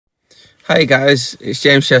Hey guys, it's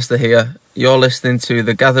James Chester here. You're listening to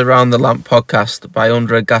the Gather Round the Lamp podcast by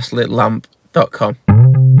UnderAGaslitLamp.com.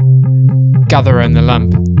 Gather Round the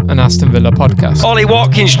Lamp, an Aston Villa podcast. Ollie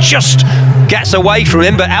Watkins just gets away from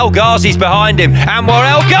him, but El Ghazi's behind him. Anwar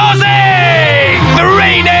El Ghazi!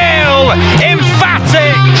 3-0!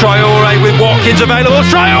 Emphatic! Traore with Watkins available.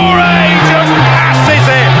 Traore just passes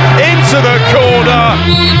it into the corner.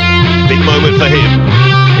 Big moment for him.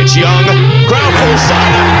 It's Young. Ground ball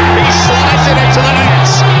side. He slides it into the net.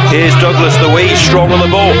 Here's Douglas Luiz, strong on the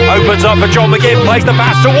ball. Opens up for John McGinn. Plays the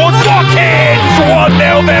pass towards Watkins.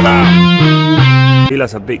 1-0 Villa.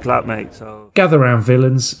 Villa's a big club, mate. So Gather round,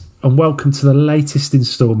 villains, and welcome to the latest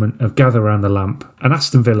instalment of Gather Round the Lamp, an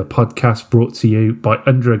Aston Villa podcast brought to you by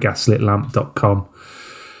UnderAGaslitLamp.com.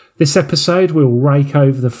 This episode we'll rake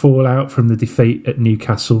over the fallout from the defeat at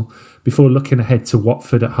Newcastle before looking ahead to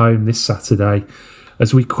Watford at home this Saturday,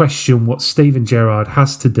 as we question what Steven Gerrard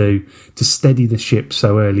has to do to steady the ship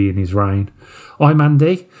so early in his reign. I'm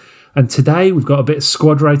Andy, and today we've got a bit of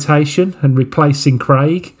squad rotation, and replacing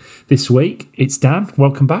Craig this week, it's Dan.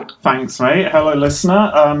 Welcome back. Thanks, mate. Hello,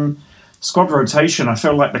 listener. Squad rotation, I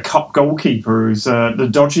feel like the cup goalkeeper who's the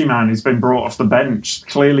dodgy man who's been brought off the bench.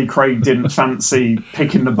 Clearly Craig didn't fancy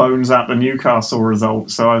picking the bones out the Newcastle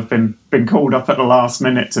result, so I've been called up at the last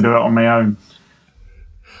minute to do it on my own.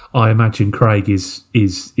 I imagine Craig is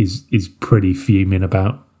pretty fuming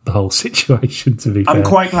about the whole situation, to be fair. I'm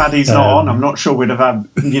quite glad he's not on. I'm not sure we'd have had,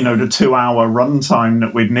 the 2-hour runtime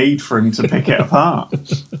that we'd need for him to pick it apart.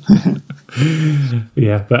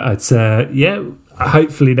 Yeah, but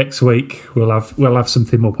hopefully next week we'll have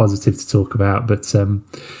something more positive to talk about. But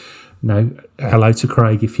no, hello to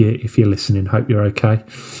Craig if you're listening. Hope you're okay.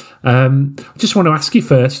 I just want to ask you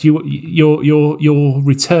first, your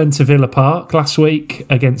return to Villa Park last week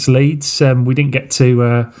against Leeds. We didn't get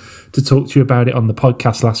to talk to you about it on the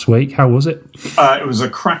podcast last week. How was it? It was a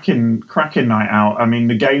cracking night out. I mean,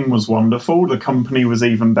 the game was wonderful. The company was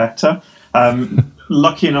even better.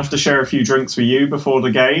 Lucky enough to share a few drinks with you before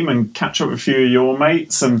the game and catch up with a few of your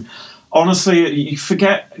mates. And honestly, you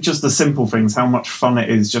forget just the simple things, how much fun it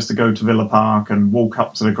is just to go to Villa Park and walk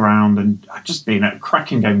up to the ground, and just being a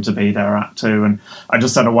cracking game to be there at too. And I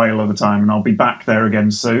just had a whale of a time, and I'll be back there again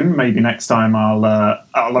soon. Maybe next time I'll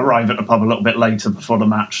arrive at the pub a little bit later before the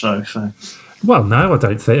match though. So. Well, no, I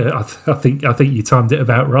don't think. I think you timed it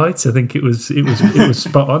about right. I think it was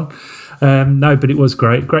spot on. No, but it was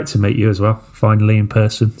great to meet you as well, finally in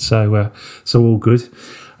person. So all good.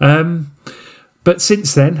 But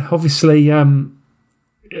since then, obviously,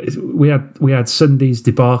 we had Sunday's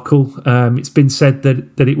debacle. It's been said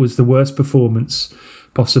that it was the worst performance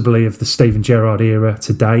possibly of the Steven Gerrard era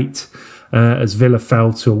to date, as Villa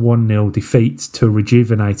fell to a 1-0 defeat to a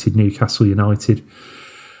rejuvenated Newcastle United.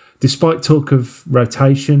 Despite talk of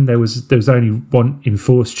rotation, there was only one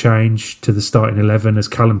enforced change to the starting 11 as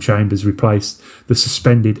Callum Chambers replaced the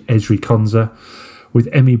suspended Ezri Konsa, with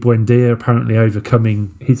Emi Buendia apparently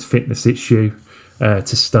overcoming his fitness issue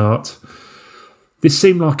to start. This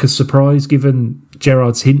seemed like a surprise given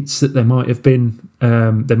Gerrard's hints that they might have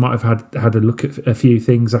had a look at a few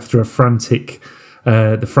things after the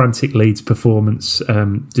frantic Leeds performance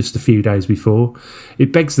just a few days before.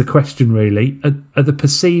 It begs the question, really, are the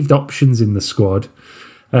perceived options in the squad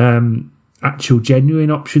actual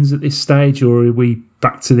genuine options at this stage, or are we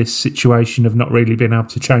back to this situation of not really being able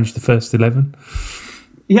to change the first 11?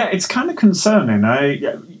 Yeah, it's kind of concerning.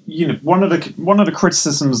 One of the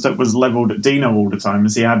criticisms that was levelled at Dino all the time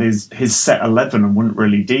is he had his set 11 and wouldn't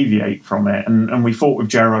really deviate from it. And we thought with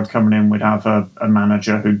Gerrard coming in, we'd have a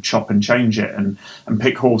manager who'd chop and change it and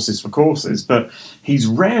pick horses for courses. But he's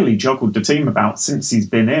rarely juggled the team about since he's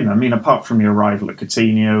been in. I mean, apart from the arrival of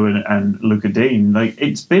Coutinho and Luca Dean,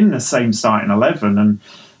 it's been the same starting 11.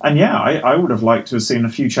 And yeah, I would have liked to have seen a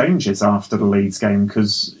few changes after the Leeds game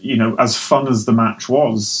because, as fun as the match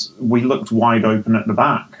was, we looked wide open at the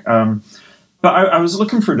back. But I was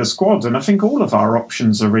looking through the squad, and I think all of our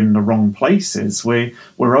options are in the wrong places. We're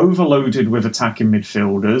overloaded with attacking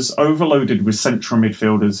midfielders, overloaded with central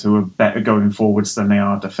midfielders who are better going forwards than they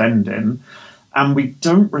are defending. And we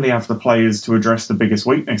don't really have the players to address the biggest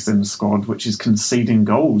weakness in the squad, which is conceding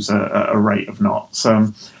goals at a rate of knots.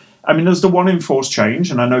 I mean, there's the one enforced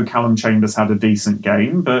change, and I know Callum Chambers had a decent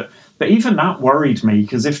game, but even that worried me,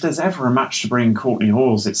 because if there's ever a match to bring Courtney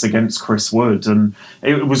Hawes, it's against Chris Wood, and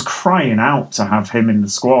it was crying out to have him in the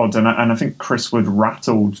squad, and I think Chris Wood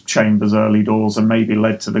rattled Chambers early doors and maybe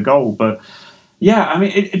led to the goal. But yeah, I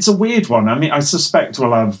mean, it's a weird one. I mean, I suspect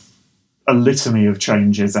we'll have a litany of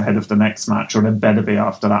changes ahead of the next match, or there better be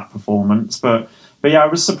after that performance, but yeah, I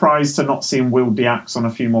was surprised to not see him wield the axe on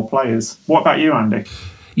a few more players. What about you, Andy?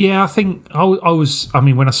 Yeah, I think I was. I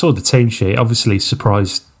mean, when I saw the team sheet, obviously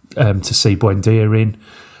surprised to see Buendia in.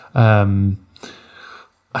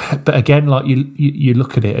 But again, like you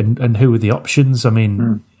look at it, and who are the options? I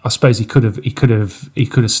mean, I suppose he could have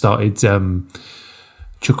started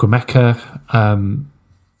Chukwuemeka.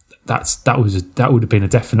 That would have been a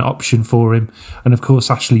definite option for him, and of course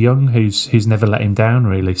Ashley Young, who's never let him down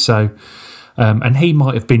really. So, and he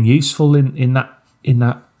might have been useful in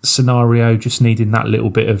that scenario, just needing that little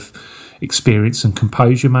bit of experience and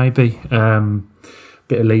composure, maybe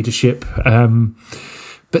bit of leadership.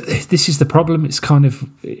 But this is the problem. It's kind of,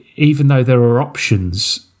 even though there are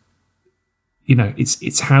options, you know,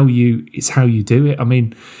 it's how you do it. I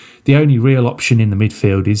mean, the only real option in the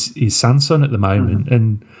midfield is Sanson at the moment,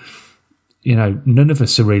 and you know, none of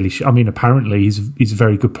us are really. I mean, apparently he's a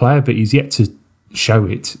very good player, but he's yet to show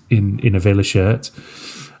it in a Villa shirt.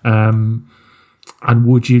 And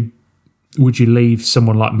would you leave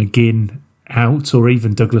someone like McGinn out, or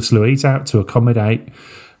even Douglas Luiz out, to accommodate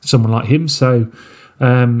someone like him? So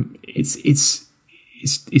it's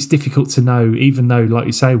difficult to know. Even though, like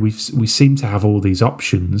you say, we seem to have all these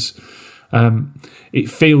options. It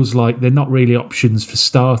feels like they're not really options for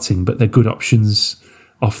starting, but they're good options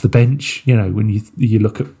off the bench. You know, when you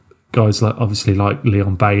look at guys like, obviously, like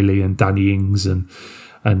Leon Bailey and Danny Ings and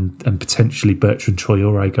potentially Bertrand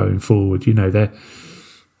Traoré going forward. You know, they're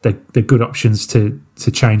good options to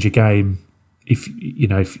change a game if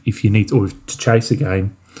you need, or to chase a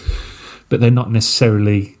game, but they're not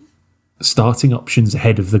necessarily starting options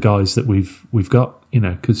ahead of the guys that we've got. You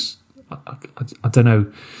know, because I don't know.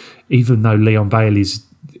 Even though Leon Bailey's,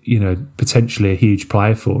 you know, potentially a huge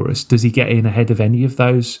player for us, does he get in ahead of any of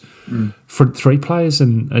those front three players?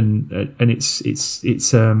 And it's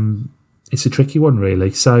a tricky one,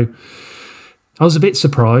 really. So I was a bit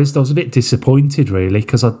surprised. I was a bit disappointed, really,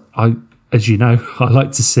 because I, as you know, I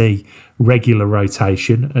like to see regular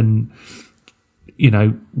rotation, and you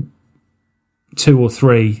know, 2 or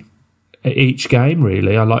 3 at each game.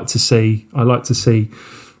 Really, I like to see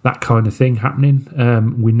that kind of thing happening.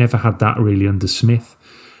 We never had that really under Smith.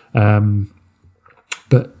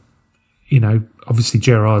 But, you know, obviously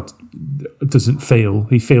Gerrard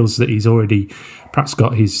feels that he's already perhaps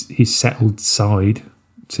got his settled side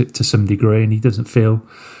to some degree, and he doesn't feel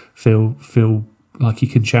like he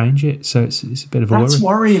can change it. So it's a bit of a worry. That's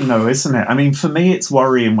worrying though, isn't it? I mean, for me, it's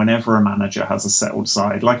worrying whenever a manager has a settled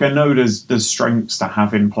side. Like, I know there's strengths to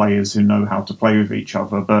having players who know how to play with each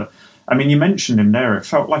other, but I mean, you mentioned him there. It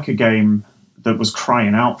felt like a game that was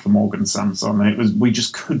crying out for Morgan Sanson. We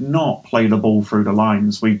just could not play the ball through the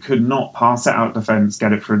lines. We could not pass it out defence,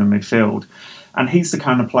 get it through the midfield. And he's the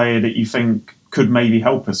kind of player that you think could maybe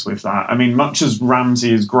help us with that. I mean, much as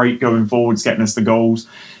Ramsey is great going forwards, getting us the goals,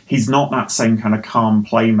 he's not that same kind of calm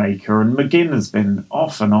playmaker. And McGinn has been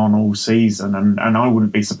off and on all season, and I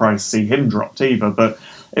wouldn't be surprised to see him dropped either. But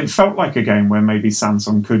it felt like a game where maybe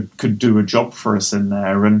Sanson could do a job for us in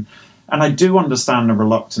there. And I do understand the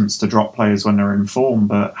reluctance to drop players when they're in form,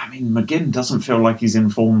 but I mean, McGinn doesn't feel like he's in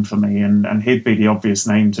form for me, and he'd be the obvious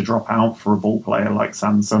name to drop out for a ball player like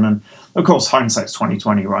Sanson. And of course, hindsight's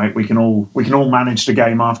 2020, right? We can all manage the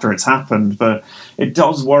game after it's happened, but it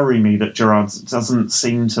does worry me that Gerrard doesn't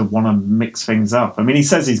seem to want to mix things up. I mean, he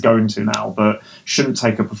says he's going to now, but shouldn't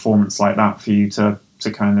take a performance like that for you to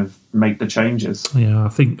kind of make the changes. Yeah, I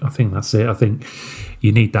think that's it. I think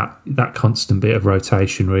you need that constant bit of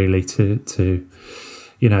rotation, really, to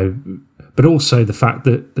you know, but also the fact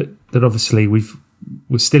that obviously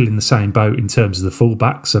we're still in the same boat in terms of the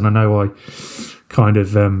fullbacks, and I know I kind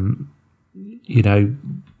of you know,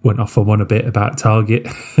 went off on one a bit about Target.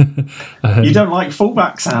 You don't like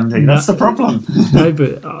fullbacks, Andy. That's the problem. No,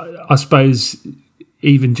 but I suppose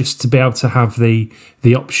even just to be able to have the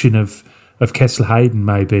option of Kessler Hayden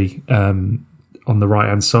maybe on the right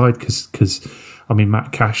hand side, because I mean,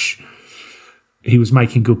 Matt Cash, he was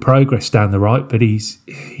making good progress down the right, but he's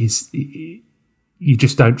you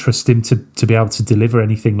just don't trust him to be able to deliver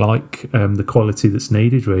anything like the quality that's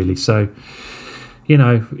needed, really. So, you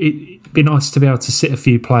know, it'd be nice to be able to sit a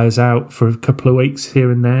few players out for a couple of weeks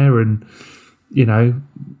here and there, and you know,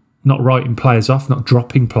 not writing players off, not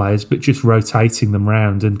dropping players, but just rotating them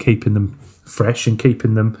round and keeping them fresh and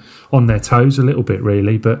keeping them on their toes a little bit,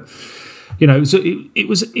 really. But you know, it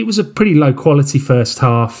was a pretty low quality first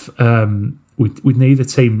half, with neither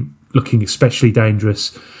team looking especially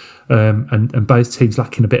dangerous, and both teams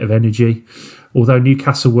lacking a bit of energy. Although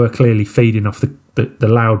Newcastle were clearly feeding off the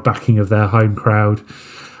loud backing of their home crowd.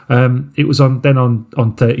 It was on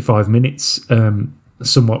 35 minutes, a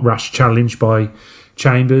somewhat rash challenge by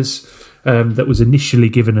Chambers that was initially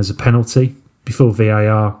given as a penalty before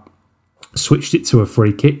VAR switched it to a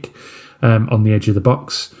free kick on the edge of the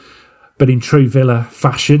box. But in true Villa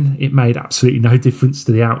fashion, it made absolutely no difference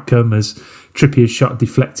to the outcome as Trippier's shot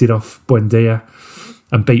deflected off Buendia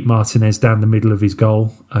and beat Martinez down the middle of his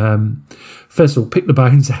goal. First of all, pick the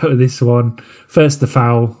bones out of this one. First the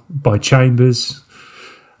foul by Chambers,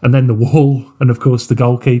 and then the wall, and of course the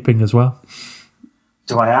goalkeeping as well.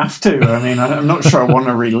 Do I have to? I mean, I'm not sure I want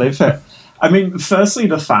to relive it. I mean, firstly,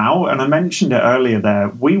 the foul, and I mentioned it earlier there,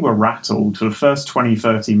 we were rattled for the first 20,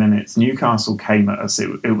 30 minutes. Newcastle came at us.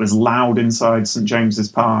 It was loud inside St James's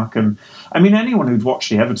Park. And, I mean, anyone who'd watched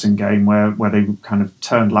the Everton game where they kind of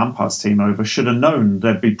turned Lampard's team over should have known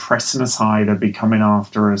they'd be pressing us high, they'd be coming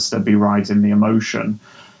after us, they'd be riding the emotion.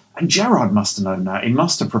 And Gerrard must have known that. He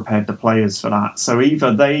must have prepared the players for that. So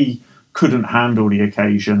either they couldn't handle the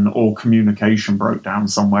occasion or communication broke down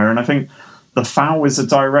somewhere. And I think the foul is a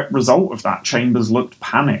direct result of that. Chambers looked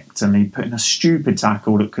panicked and he put in a stupid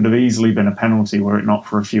tackle that could have easily been a penalty were it not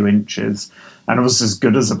for a few inches. And it was as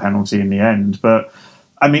good as a penalty in the end. But,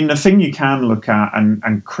 I mean, the thing you can look at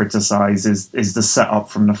and criticise is the setup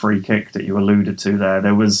from the free kick that you alluded to there.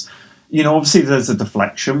 There was, you know, obviously there's a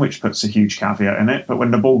deflection, which puts a huge caveat in it. But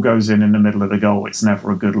when the ball goes in the middle of the goal, it's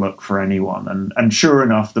never a good look for anyone. And sure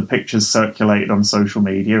enough, the pictures circulated on social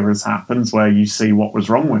media, as happens, where you see what was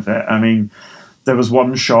wrong with it. I mean, there was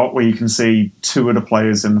one shot where you can see two of the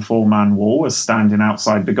players in the four-man wall are standing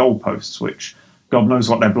outside the goalposts, which God knows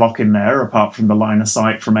what they're blocking there, apart from the line of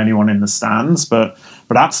sight from anyone in the stands. But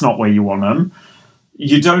that's not where you want them.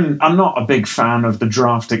 I'm not a big fan of the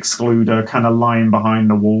draft excluder kind of lying behind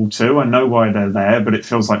the wall too. I know why they're there, but it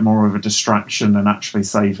feels like more of a distraction than actually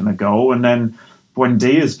saving a goal. And then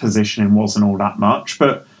Buendia's positioning wasn't all that much.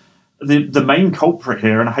 But the main culprit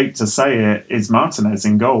here, and I hate to say it, is Martinez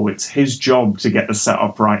in goal. It's his job to get the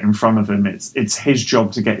setup right in front of him. It's his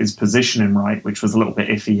job to get his positioning right, which was a little bit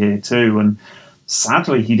iffy here too. And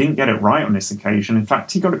sadly, he didn't get it right on this occasion. In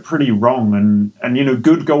fact, he got it pretty wrong. And you know,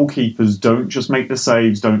 good goalkeepers don't just make the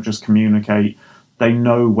saves, don't just communicate. They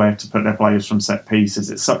know where to put their players from set pieces.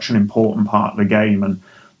 It's such an important part of the game. And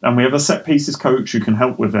we have a set pieces coach who can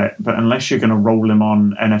help with it. But unless you're going to roll him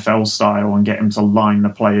on NFL style and get him to line the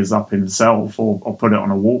players up himself or put it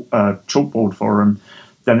on a chalkboard for him,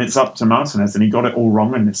 then it's up to Martinez. And he got it all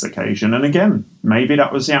wrong on this occasion. And again, maybe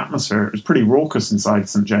that was the atmosphere. It was pretty raucous inside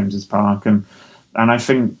St James's Park. And I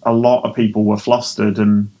think a lot of people were flustered,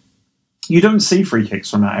 and you don't see free kicks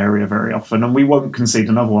from that area very often, and we won't concede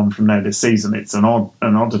another one from there this season. It's an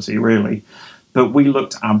oddity, really. But we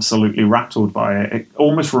looked absolutely rattled by it. It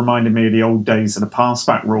almost reminded me of the old days of the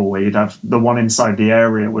pass-back rule, where you'd have the one inside the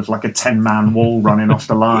area with like a 10-man wall running off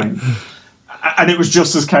the line. And it was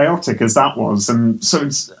just as chaotic as that was. And so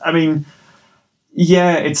it's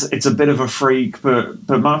a bit of a freak, but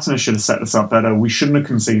Martinez should have set this up better. We shouldn't have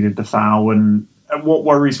conceded the foul. And what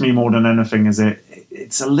worries me more than anything is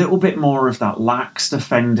it's a little bit more of that lax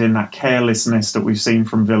defending, that carelessness that we've seen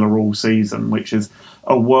from Villa all season, which is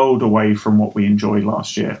a world away from what we enjoyed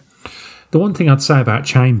last year. The one thing I'd say about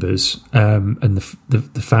Chambers and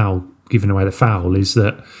the foul, giving away the foul, is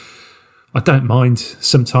that I don't mind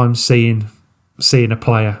sometimes seeing a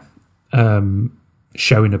player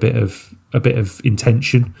showing a bit of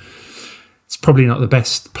intention. It's probably not the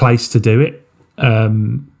best place to do it,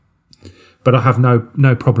 but I have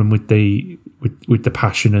no problem with the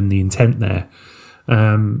passion and the intent there.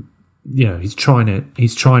 You know, he's trying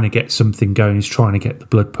to get something going. He's trying to get the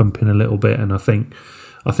blood pumping a little bit, and I think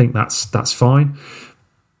that's fine.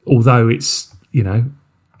 Although it's, you know,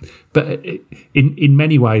 but in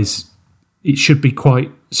many ways it should be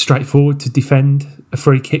quite straightforward to defend a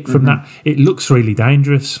free kick from that. It looks really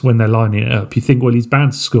dangerous when they're lining it up. You think, well, he's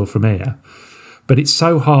bound to score from here, but it's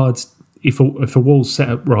so hard if a wall's set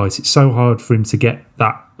up right. It's so hard for him to get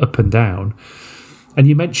that up and down. And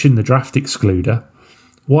you mentioned the draft excluder.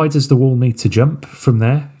 Why does the wall need to jump from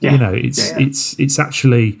there? Yeah. You know, it's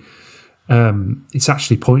actually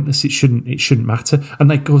pointless. It shouldn't matter.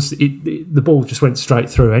 And of course, the ball just went straight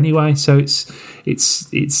through anyway. So it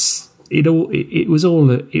was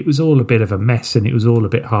all a bit of a mess, and it was all a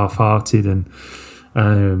bit half-hearted, and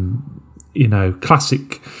you know,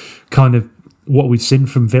 classic kind of what we've seen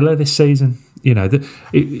from Villa this season. You know,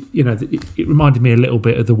 it reminded me a little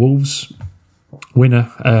bit of the Wolves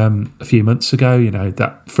winner a few months ago. You know,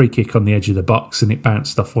 that free kick on the edge of the box, and it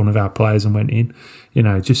bounced off one of our players and went in. You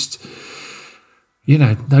know, just, you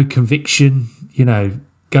know, no conviction. You know,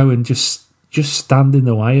 go and just stand in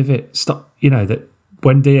the way of it. Stop. You know, that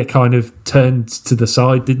Buendia kind of turned to the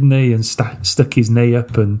side, didn't he, and stuck his knee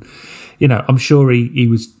up, and you know, I'm sure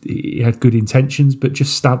he had good intentions, but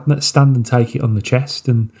just stand and take it on the chest,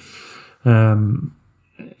 and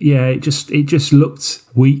it just looked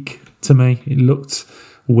weak to me. It looked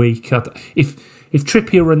weak. If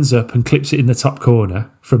Trippier runs up and clips it in the top corner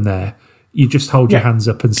from there, you just hold your hands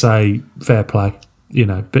up and say fair play.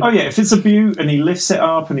 But if it's a beaut and he lifts it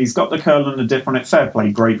up and he's got the curl and the dip on it, fair play,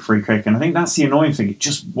 great free kick. And I think that's the annoying thing. It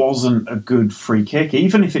just wasn't a good free kick.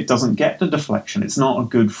 Even if it doesn't get the deflection, it's not a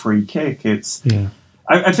good free kick.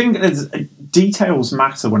 I think details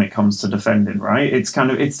matter when it comes to defending, right?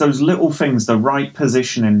 It's those little things, the right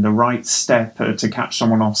positioning, the right step to catch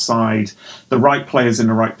someone offside, the right players in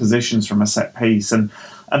the right positions from a set piece. And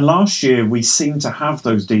last year we seemed to have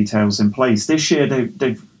those details in place. This year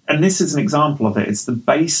they've and this is an example of it. It's the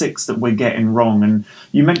basics that we're getting wrong. And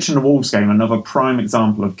you mentioned the Wolves game, another prime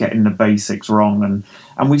example of getting the basics wrong. And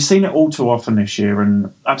we've seen it all too often this year.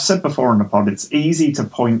 And I've said before in the pod, it's easy to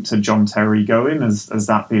point to John Terry going as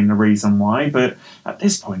that being the reason why. But at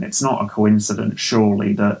this point, it's not a coincidence,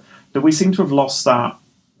 surely, that we seem to have lost that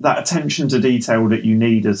attention to detail that you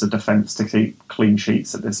need as a defence to keep clean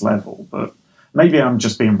sheets at this level. But maybe I'm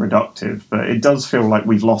just being reductive, but it does feel like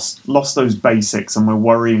we've lost those basics and we're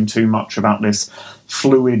worrying too much about this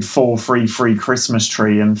fluid 4-3-3 Christmas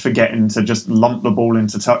tree and forgetting to just lump the ball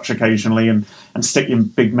into touch occasionally and stick your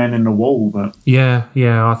big men in the wall. But yeah,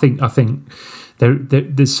 I think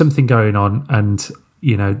there's something going on, and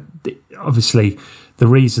obviously the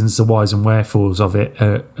reasons, the whys and wherefores of it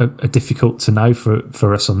are difficult to know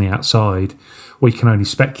for us on the outside. We can only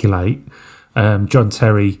speculate. John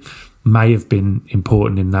Terry may have been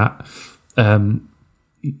important in that, but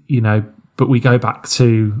we go back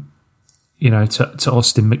to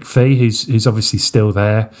Austin McPhee, who's obviously still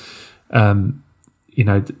there. The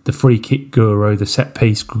free kick guru, the set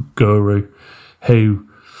piece guru, who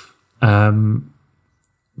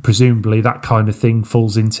presumably that kind of thing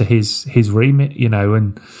falls into his remit,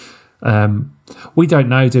 and we don't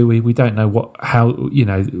know, do we? We don't know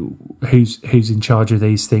who's in charge of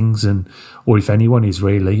these things, or if anyone is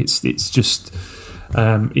really. It's just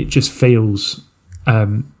it just feels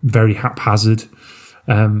very haphazard.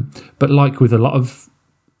 But like with a lot of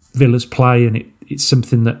Villa's play, and it's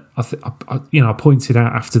something that I pointed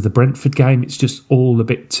out after the Brentford game. It's just all a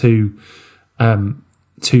bit too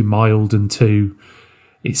mild and too.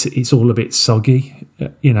 It's all a bit soggy,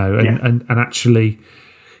 and actually.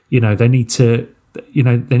 They need to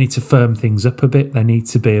firm things up a bit. They need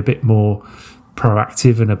to be a bit more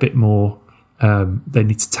proactive and a bit more. They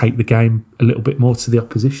need to take the game a little bit more to the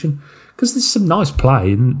opposition, because there's some nice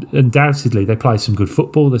play, and undoubtedly they play some good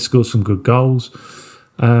football. They score some good goals,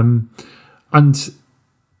 and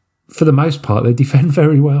for the most part they defend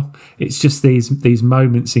very well. It's just these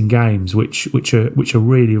moments in games which are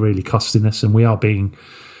really, really costing us, and we are being.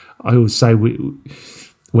 I always say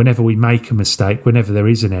whenever we make a mistake, whenever there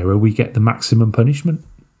is an error, we get the maximum punishment,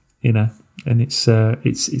 and it's a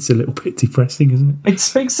little bit depressing, isn't it? It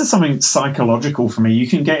speaks to something psychological for me. You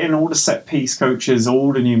can get in all the set piece coaches,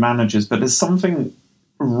 all the new managers, but there's something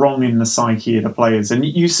wrong in the psyche of the players. And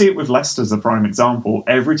you see it with Leicester as a prime example.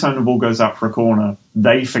 Every time the ball goes out for a corner,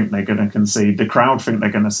 they think they're going to concede. The crowd think they're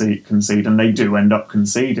going to concede, and they do end up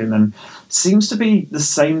conceding. And it seems to be the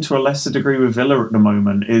same to a lesser degree with Villa at the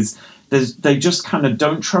moment, they just kind of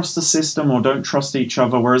don't trust the system or don't trust each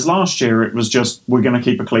other. Whereas last year it was just, we're going to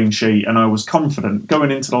keep a clean sheet. And I was confident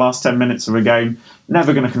going into the last 10 minutes of a game,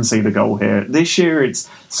 never going to concede a goal here. This year it's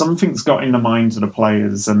something's got in the minds of the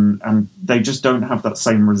players and they just don't have that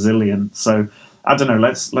same resilience. So I don't know,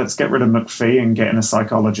 let's get rid of McPhee and get in a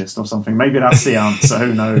psychologist or something. Maybe that's the answer,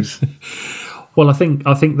 who knows? Well, I think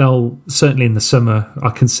they'll, certainly in the summer, I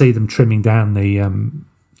can see them trimming down the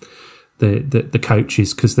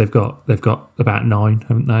coaches, because they've got about 9,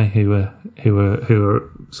 haven't they, who are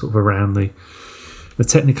sort of around the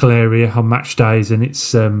technical area on match days, and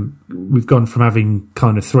it's we've gone from having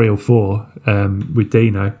kind of 3 or 4 with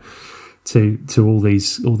Dino to all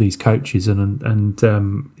these coaches, and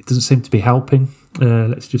it doesn't seem to be helping.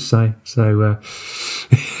 Let's just say so.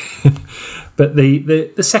 But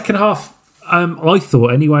the second half, I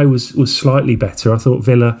thought anyway was slightly better. I thought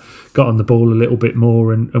Villa got on the ball a little bit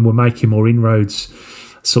more and were making more inroads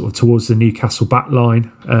sort of towards the Newcastle back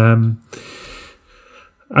line.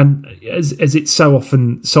 And as it's so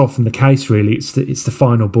often the case, really, it's the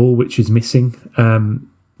final ball which is missing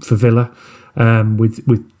for Villa, with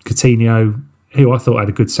Coutinho, who I thought had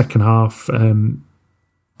a good second half,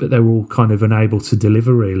 but they were all kind of unable to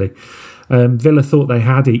deliver, really. Villa thought they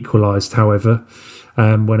had equalised, however,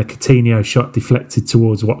 when a Coutinho shot deflected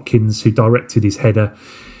towards Watkins, who directed his header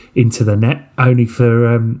into the net, only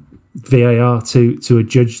for VAR to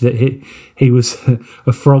adjudge that he was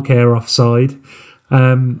a frog hair offside.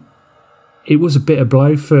 It was a bitter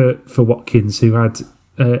blow for Watkins, who had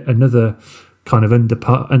another kind of under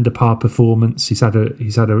par performance. He's had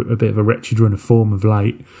a bit of a wretched run of form of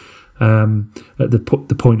late at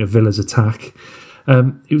the point of Villa's attack.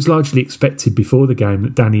 It was largely expected before the game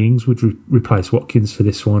that Danny Ings would replace Watkins for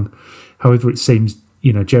this one. However, it seems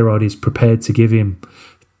Gerrard is prepared to give him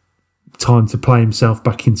time to play himself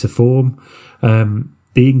back into form.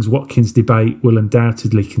 The Ings-Watkins debate will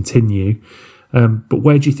undoubtedly continue. But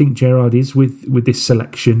where do you think Gerrard is with this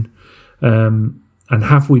selection? And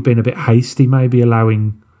have we been a bit hasty, maybe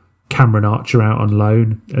allowing Cameron Archer out on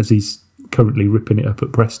loan as he's currently ripping it up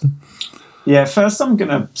at Preston? Yeah, first I'm going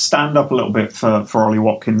to stand up a little bit for Ollie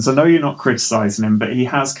Watkins. I know you're not criticising him, but he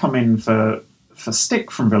has come in for stick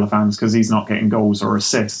from Villa fans because he's not getting goals or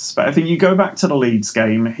assists. But I think you go back to the Leeds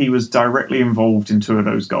game, he was directly involved in 2 of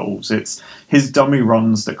those goals. It's his dummy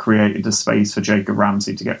runs that created the space for Jacob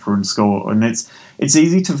Ramsey to get through and score. And it's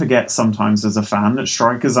easy to forget sometimes as a fan that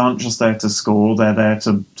strikers aren't just there to score, they're there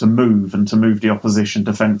to move and to move the opposition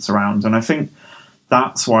defence around. And I think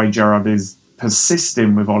that's why Gerrard is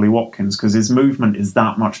persisting with Ollie Watkins, because his movement is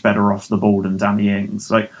that much better off the ball than Danny Ings.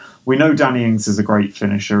 Like, we know Danny Ings is a great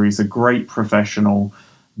finisher, he's a great professional,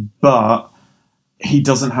 but he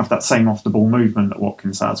doesn't have that same off-the-ball movement that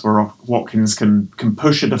Watkins has, where Watkins can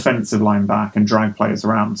push a defensive line back and drag players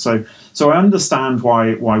around. So I understand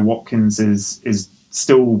why Watkins is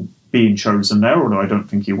still being chosen there, although I don't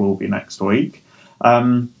think he will be next week.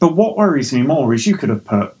 But what worries me more is you could have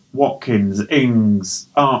put Watkins, Ings,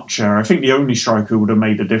 Archer. I think the only striker who would have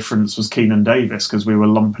made a difference was Keenan Davis because we were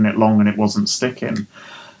lumping it long and it wasn't sticking.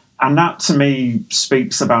 And that, to me,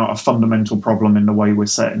 speaks about a fundamental problem in the way we're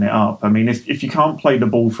setting it up. I mean, if you can't play the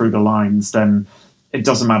ball through the lines, then it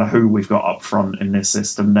doesn't matter who we've got up front in this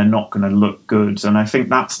system. They're not going to look good. And I think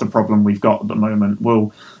that's the problem we've got at the moment.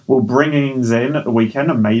 We'll bring Ings in at the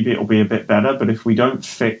weekend and maybe it'll be a bit better. But if we don't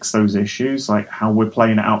fix those issues, like how we're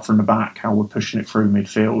playing it out from the back, how we're pushing it through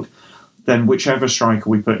midfield, then whichever striker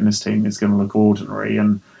we put in this team is going to look ordinary.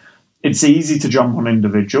 And it's easy to jump on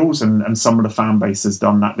individuals, and some of the fan base has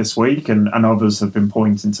done that this week, and others have been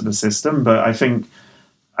pointing to the system. But I think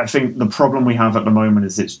the problem we have at the moment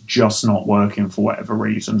is it's just not working for whatever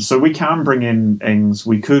reason. So we can bring in Ings,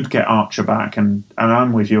 we could get Archer back, and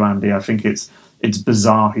I'm with you, Andy. I think it's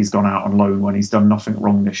bizarre he's gone out on loan when he's done nothing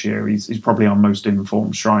wrong this year. He's probably our most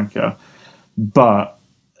informed striker. But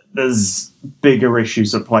there's bigger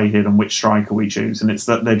issues at play here than which striker we choose, and it's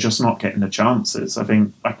that they're just not getting the chances. I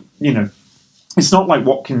think, it's not like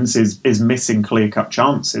Watkins is missing clear-cut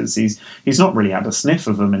chances. He's not really had a sniff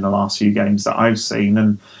of them in the last few games that I've seen,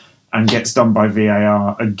 and gets done by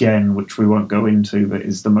VAR again, which we won't go into, but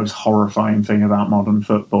is the most horrifying thing about modern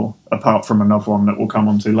football, apart from another one that we'll come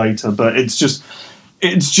on to later. But it's just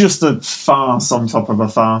a farce on top of a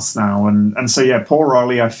farce now. And so, yeah, poor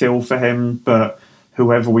Ollie, I feel for him, but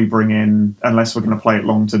whoever we bring in, unless we're going to play it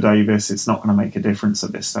long to Davis, it's not going to make a difference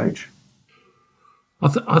at this stage.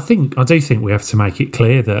 I do think we have to make it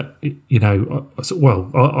clear that,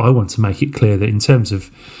 I want to make it clear that in terms of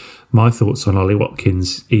my thoughts on Ollie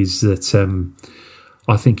Watkins is that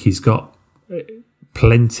I think he's got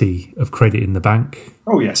plenty of credit in the bank.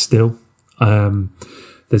 Oh, yeah. Still.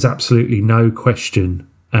 There's absolutely no question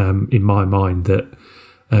in my mind that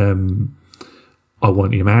I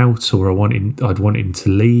want him out, or I'd want him to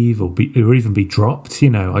leave, or even be dropped.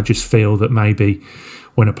 I just feel that maybe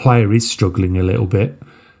when a player is struggling a little bit,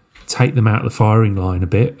 take them out of the firing line a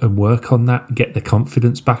bit and work on that, get their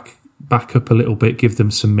confidence back up a little bit, give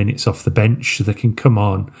them some minutes off the bench so they can come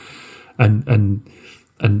on and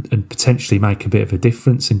potentially make a bit of a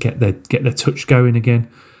difference and get their touch going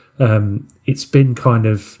again. It's been kind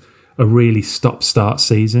of a really stop-start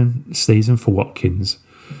season for Watkins.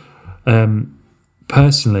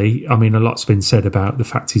 Personally, I mean, a lot's been said about the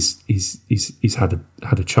fact he's had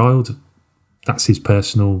a child. That's his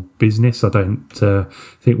personal business. I don't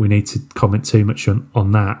think we need to comment too much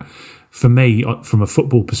on that. For me, from a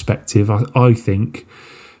football perspective, I think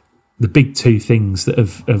the big 2 things that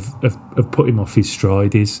have put him off his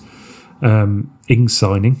stride is Ings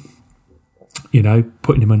signing.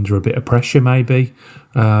 Putting him under a bit of pressure, maybe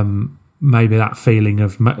that feeling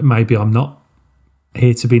of maybe I'm not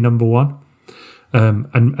here to be number one.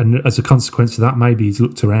 And as a consequence of that, maybe he's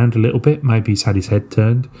looked around a little bit. Maybe he's had his head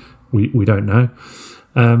turned. We don't know.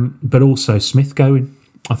 But also Smith going.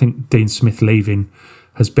 I think Dean Smith leaving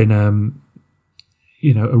has been,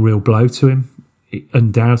 a real blow to him.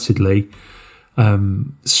 Undoubtedly,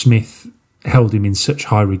 Smith held him in such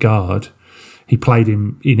high regard. He played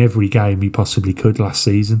him in every game he possibly could last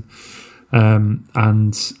season.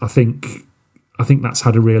 And I think that's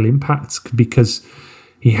had a real impact because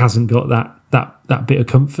he hasn't got that bit of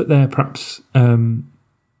comfort there, perhaps,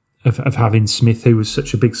 of having Smith, who was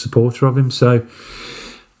such a big supporter of him. So,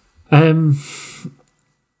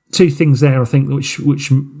 two things there, I think, which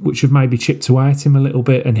have maybe chipped away at him a little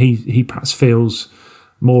bit, and he perhaps feels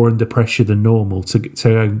more under pressure than normal to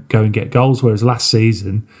go and get goals. Whereas last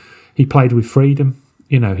season, he played with freedom.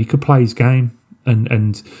 You know, he could play his game, and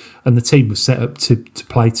the team was set up to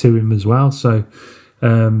play to him as well. So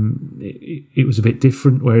it was a bit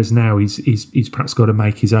different. Whereas now he's perhaps got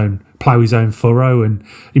to plough his own furrow and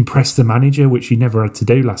impress the manager, which he never had to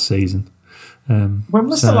do last season. When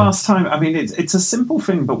was the last time? I mean, it's a simple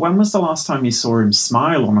thing, but when was the last time you saw him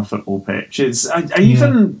smile on a football pitch?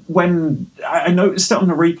 When I noticed it on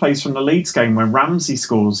the replays from the Leeds game when Ramsey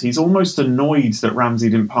scores, he's almost annoyed that Ramsey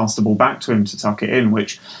didn't pass the ball back to him to tuck it in,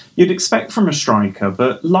 which you'd expect from a striker.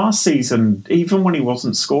 But last season, even when he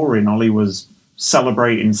wasn't scoring, Ollie was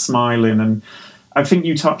celebrating, smiling, and I think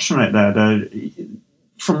you touched on it there.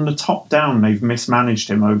 From the top down, they've mismanaged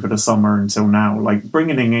him over the summer until now. Like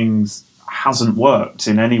bringing in Ings hasn't worked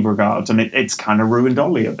in any regard, and it's kind of ruined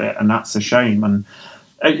Ollie a bit, and that's a shame. And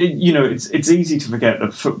it's easy to forget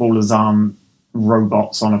that footballers aren't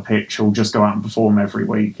robots on a pitch who'll just go out and perform every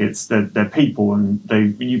week. They're people, and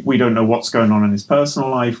we don't know what's going on in his personal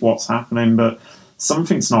life, what's happening, but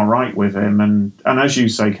something's not right with him. And as you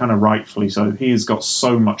say, kind of rightfully so, he has got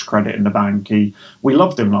so much credit in the bank. We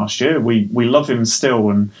loved him last year. We love him still,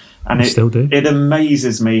 and still do. It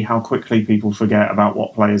amazes me how quickly people forget about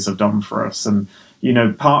what players have done for us. And,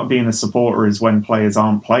 part of being a supporter is when players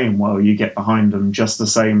aren't playing well, you get behind them just the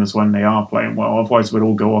same as when they are playing well. Otherwise, we'd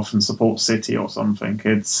all go off and support City or something.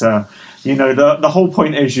 It's, the whole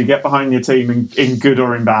point is you get behind your team in good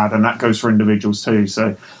or in bad, and that goes for individuals too.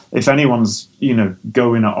 So if anyone's,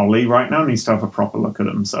 going at Ollie right now, needs to have a proper look at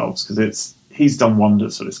themselves, because he's done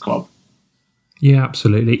wonders for this club. Yeah,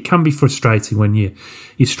 absolutely. It can be frustrating when your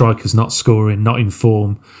striker's not scoring, not in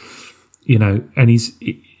form, and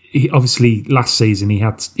he obviously last season he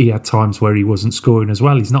had times where he wasn't scoring as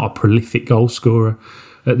well. He's not a prolific goal scorer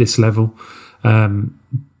at this level,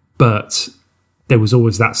 but there was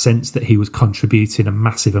always that sense that he was contributing a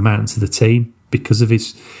massive amount to the team because of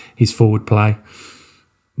his forward play.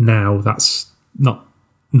 Now that's not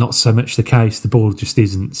so much the case. The ball just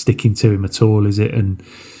isn't sticking to him at all, is it? And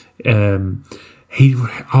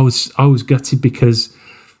I was gutted because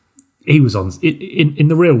he was on in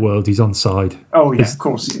the real world. He's onside. Oh yeah, of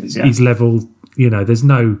course he is. Yeah. He's level. There's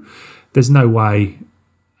no way,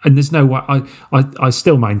 and there's no way. I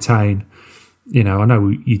still maintain. I know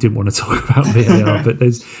you didn't want to talk about VAR, but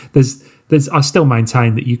there's. I still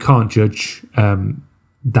maintain that you can't judge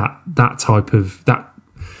that type of that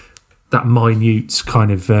minute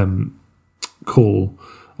kind of call.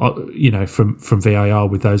 From VAR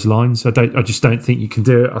with those lines, I just don't think you can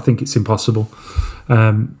do it. I think it's impossible.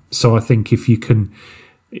 So I think if you can,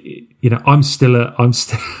 I'm still, and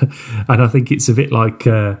I think it's a bit like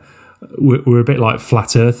we're a bit like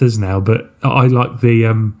flat earthers now. But I like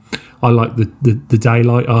the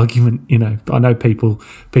daylight argument. I know people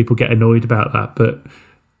get annoyed about that, but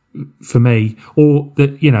for me, or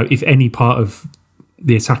that if any part of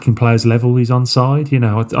the attacking player's level is onside,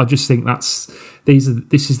 I just think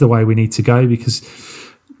this is the way we need to go, because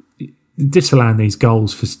disallowing these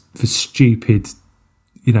goals for stupid,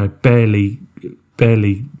 barely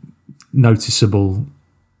noticeable,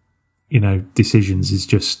 decisions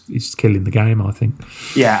is killing the game, I think.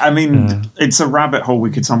 Yeah, I mean, it's a rabbit hole we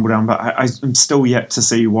could tumble down, but I'm still yet to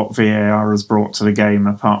see what VAR has brought to the game,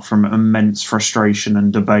 apart from immense frustration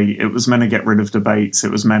and debate. It was meant to get rid of debates. It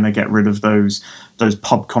was meant to get rid of those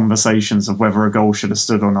pub conversations of whether a goal should have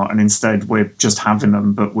stood or not, and instead we're just having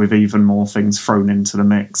them, but with even more things thrown into the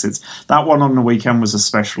mix. That one on the weekend was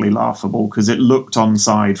especially laughable because it looked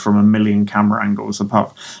onside from a million camera angles,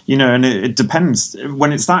 apart, and it depends.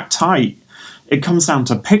 When it's that tight, it comes down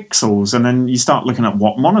to pixels, and then you start looking at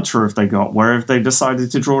what monitor have they got, where have they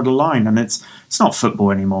decided to draw the line, and it's not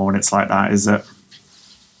football anymore when it's like that, is it?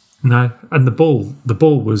 No, and the ball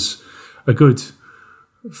was a good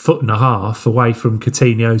foot and a half away from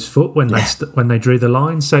Coutinho's foot when they drew the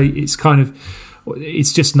line. So it's kind of,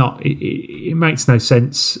 it's just not. It makes no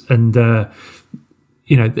sense, and there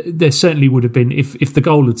certainly would have been if the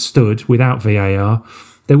goal had stood without VAR,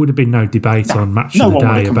 there would have been no debate on Match of the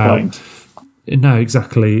Day about. No,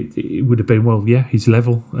 exactly. It would have been, well, yeah, he's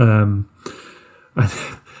level.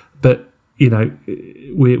 But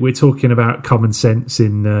we're talking about common sense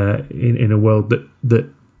in a world that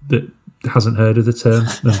hasn't heard of the term,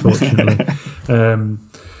 unfortunately.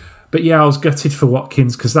 But yeah, I was gutted for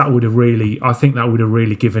Watkins because I think that would have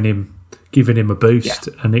really given him a boost,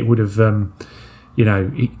 and it would have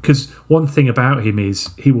because one thing about him is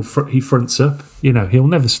he fronts up. He'll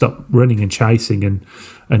never stop running and chasing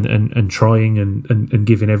and trying and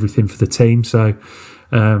giving everything for the team. So,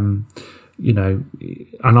 and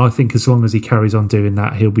I think as long as he carries on doing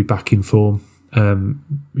that, he'll be back in form in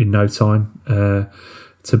no time.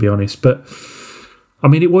 To be honest, but I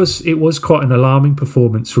mean, it was quite an alarming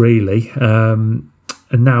performance, really, and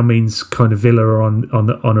now means kind of Villa are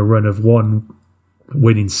on a run of 1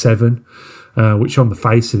 win in 7. Which on the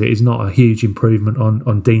face of it is not a huge improvement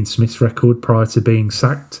on Dean Smith's record prior to being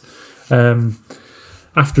sacked.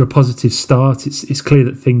 After a positive start, it's clear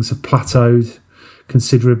that things have plateaued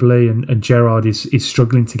considerably, and Gerrard is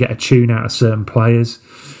struggling to get a tune out of certain players.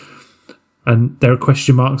 And there are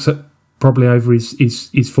question marks probably over his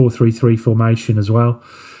 4-3-3 formation as well.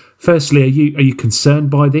 Firstly, are you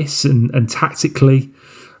concerned by this and tactically,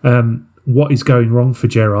 what is going wrong for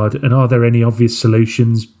Gerrard, and are there any obvious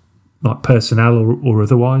solutions, like personnel or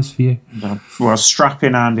otherwise, for you? Well, strap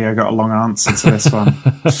in, Andy. I got a long answer to this one.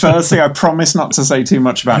 Firstly, I promise not to say too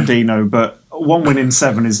much about Dino, but 1 win in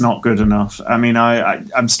 7 is not good enough. I mean,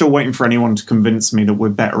 I'm still waiting for anyone to convince me that we're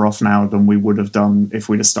better off now than we would have done if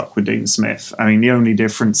we'd have stuck with Dean Smith. I mean, the only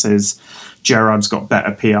difference is Gerrard's got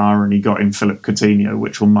better PR and he got in Philippe Coutinho,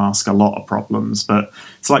 which will mask a lot of problems. But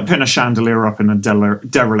it's like putting a chandelier up in a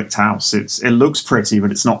derelict house. It looks pretty,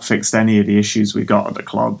 but it's not fixed any of the issues we got at the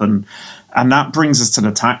club. And that brings us to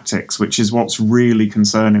the tactics, which is what's really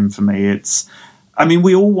concerning for me.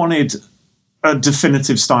 We all wanted a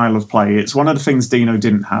definitive style of play. It's one of the things Dino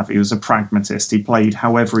didn't have. He was a pragmatist. He played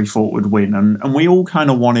however he thought would win. And we all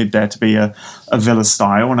kind of wanted there to be a Villa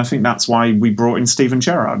style. And I think that's why we brought in Steven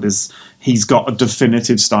Gerrard, is he's got a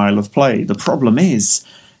definitive style of play. The problem is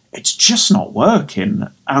it's just not working.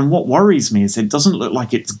 And what worries me is it doesn't look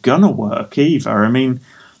like it's going to work either. I mean,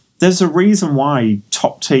 there's a reason why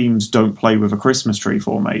top teams don't play with a Christmas tree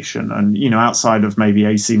formation. And, outside of maybe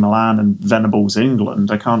AC Milan and Venables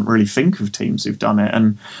England, I can't really think of teams who've done it.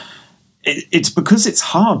 And it's because it's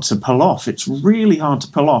hard to pull off. It's really hard to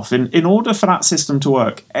pull off. In order for that system to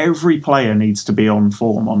work, every player needs to be on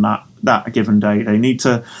form on that given day. They need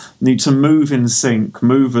to move in sync,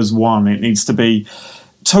 move as one. It needs to be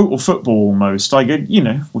total football almost. Like,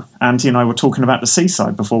 Andy and I were talking about the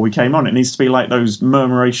seaside before we came on. It needs to be like those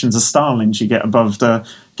murmurations of starlings you get above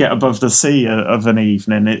the sea of an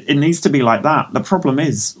evening. It needs to be like that. The problem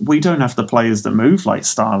is we don't have the players that move like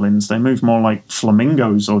starlings. They move more like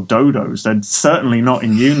flamingos or dodos. They're certainly not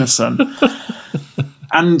in unison.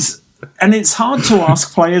 And it's hard to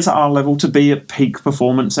ask players at our level to be at peak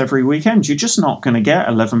performance every weekend. You're just not going to get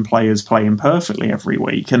 11 players playing perfectly every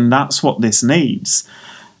week, and that's what this needs.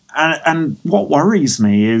 And what worries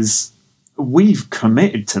me is we've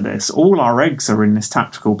committed to this. All our eggs are in this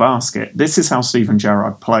tactical basket. This is how Steven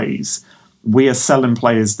Gerrard plays. We are selling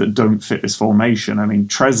players that don't fit this formation. I mean,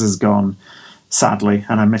 Trez has gone, sadly,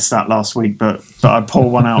 and I missed that last week, but I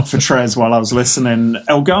pulled one out for Trez while I was listening.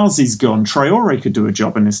 El Ghazi's gone. Traore could do a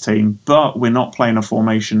job in this team, but we're not playing a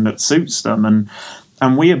formation that suits them.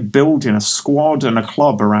 And we are building a squad and a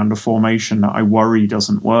club around a formation that I worry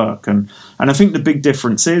doesn't work. And I think the big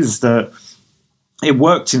difference is that it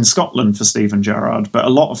worked in Scotland for Steven Gerrard, but a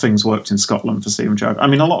lot of things worked in Scotland for Steven Gerrard. I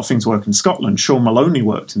mean, a lot of things work in Scotland. Sean Maloney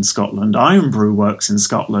worked in Scotland. Irn-Bru works in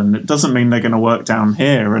Scotland. It doesn't mean they're going to work down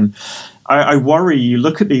here. And I worry, you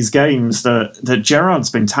look at these games that Gerrard's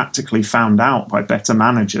been tactically found out by better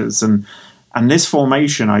managers, and this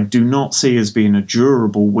formation I do not see as being a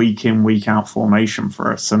durable week in, week out formation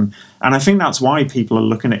for us. And I think that's why people are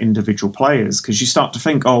looking at individual players, because you start to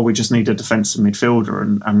think, oh, we just need a defensive midfielder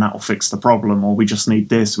and that'll fix the problem, or we just need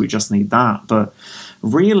this, we just need that. But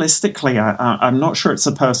realistically, I'm not sure it's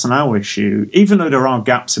a personnel issue, even though there are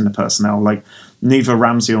gaps in the personnel. Like neither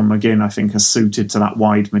Ramsey or McGinn, I think, are suited to that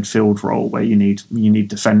wide midfield role where you need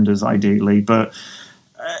defenders ideally. But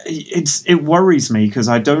it worries me because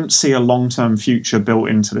I don't see a long-term future built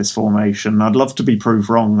into this formation. I'd love to be proved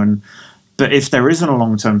wrong, but if there isn't a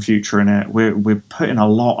long-term future in it, we're putting a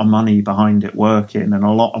lot of money behind it working,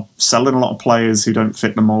 and selling a lot of players who don't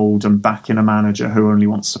fit the mould, and backing a manager who only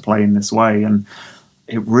wants to play in this way. And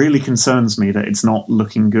it really concerns me that it's not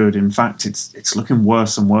looking good. In fact, it's looking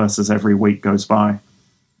worse and worse as every week goes by.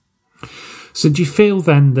 So do you feel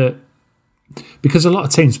then that, because a lot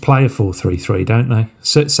of teams play a 4-3-3, don't they?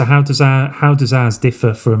 So how does ours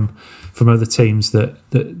differ from other teams that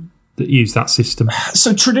use that system?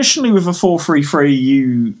 So traditionally with a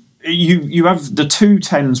 4-3-3, you have the two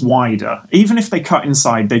 10s wider. Even if they cut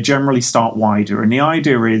inside, they generally start wider. And the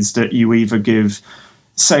idea is that you either give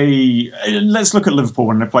say, let's look at Liverpool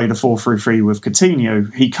when they played a 4-3-3 with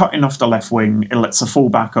Coutinho. He cut in off the left wing, it lets a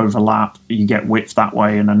full-back overlap, you get width that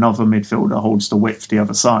way, and another midfielder holds the width the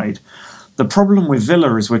other side. The problem with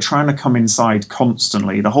Villa is we're trying to come inside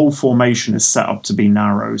constantly. The whole formation is set up to be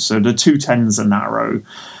narrow, so the 210s are narrow,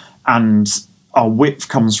 and our width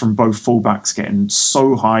comes from both fullbacks getting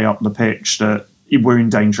so high up the pitch that we're in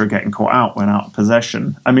danger of getting caught out when out of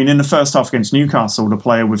possession. I mean, in the first half against Newcastle, the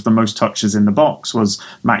player with the most touches in the box was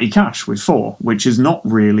Matty Cash with 4, which is not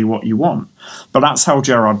really what you want. But that's how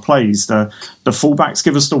Gerrard plays. The fullbacks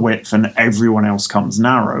give us the width and everyone else comes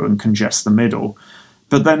narrow and congests the middle.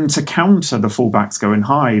 But then to counter the fullbacks going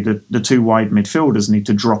high, the 2 wide midfielders need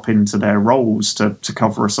to drop into their roles to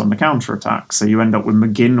cover us on the counter-attack. So you end up with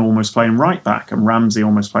McGinn almost playing right back and Ramsey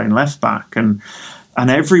almost playing left back. And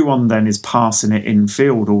everyone then is passing it in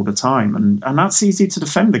field all the time. And that's easy to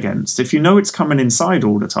defend against. If you know it's coming inside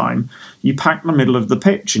all the time, you pack the middle of the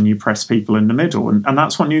pitch and you press people in the middle. And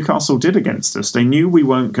that's what Newcastle did against us. They knew we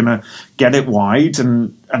weren't going to get it wide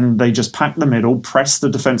and they just packed the middle, pressed the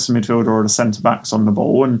defensive midfielder or the centre-backs on the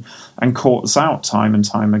ball and caught us out time and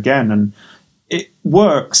time again. And it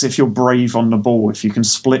works if you're brave on the ball, if you can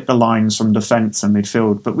split the lines from defence and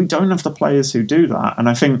midfield, but we don't have the players who do that. And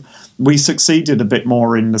I think we succeeded a bit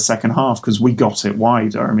more in the second half because we got it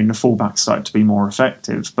wider. I mean, the fullbacks started to be more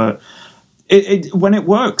effective, but when it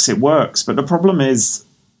works, it works. But the problem is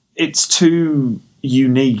it's too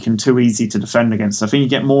unique and too easy to defend against. I think you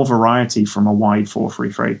get more variety from a wide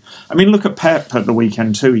 4-3-3. I mean, look at Pep at the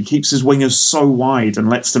weekend too. He keeps his wingers so wide and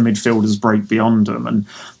lets the midfielders break beyond them,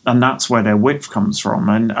 and that's where their width comes from.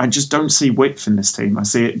 And I just don't see width in this team. I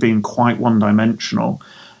see it being quite one-dimensional,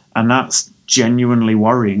 and that's genuinely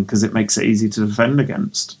worrying because it makes it easy to defend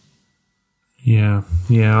against. Yeah.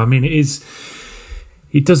 I mean, it is.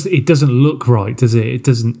 It doesn't look right, does it? It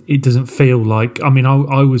doesn't feel like. I mean,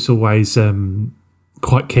 I was always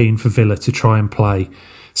quite keen for Villa to try and play,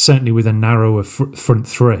 certainly with a narrower front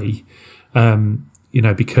three,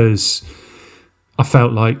 because I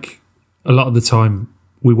felt like a lot of the time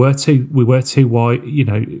we were too wide,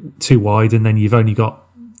 and then you've only got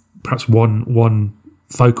perhaps one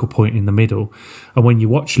focal point in the middle. And when you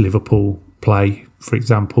watch Liverpool play, for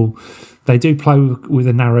example, they do play with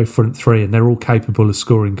a narrow front three, and they're all capable of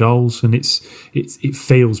scoring goals, and it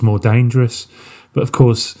feels more dangerous. But of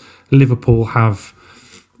course, Liverpool have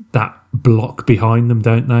that block behind them,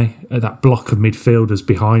 don't they? That block of midfielders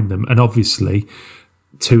behind them, and obviously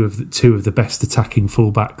two of the best attacking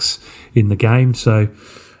fullbacks in the game. So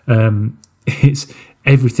it's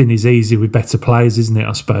everything is easy with better players, isn't it?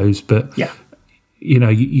 I suppose, but yeah,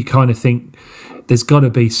 you kind of think there's got to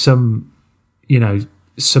be some,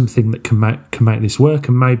 something that can make this work,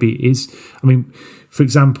 and maybe it is. I mean, for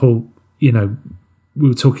example, we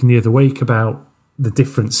were talking the other week about the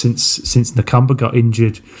difference since Nakamba got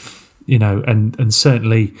injured, and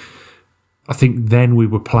certainly I think then we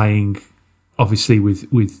were playing obviously with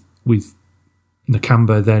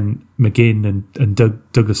Nakamba, then McGinn and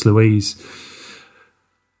Douglas Luiz.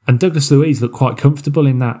 And Douglas Luiz looked quite comfortable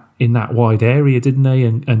in that wide area, didn't he?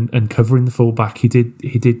 And covering the fullback, he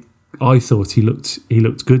did. I thought he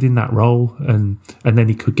looked good in that role, and then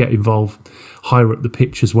he could get involved higher up the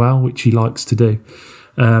pitch as well, which he likes to do.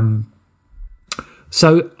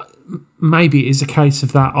 So maybe it is a case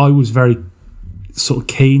of that. I was very sort of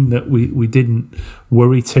keen that we didn't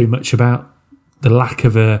worry too much about the lack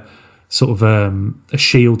of a sort of a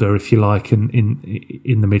shielder, if you like, in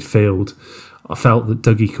the midfield. I felt that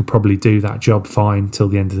Dougie could probably do that job fine till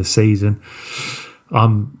the end of the season.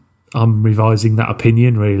 I'm revising that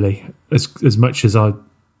opinion, really, as much as I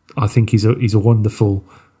think he's a wonderful,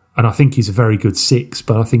 and I think he's a very good 6,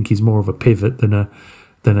 but I think he's more of a pivot than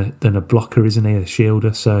a blocker, isn't he? A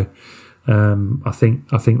shielder. So I think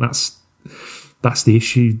that's the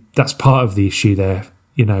issue. That's part of the issue there.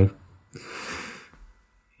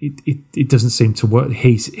 It doesn't seem to work.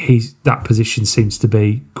 He's that position seems to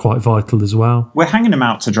be quite vital as well. We're hanging him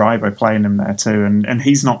out to dry by playing him there too, and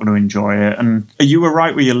he's not going to enjoy it. And you were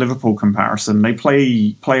right with your Liverpool comparison. They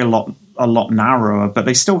play a lot narrower, but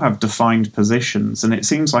they still have defined positions. And it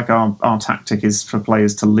seems like our tactic is for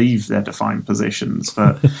players to leave their defined positions.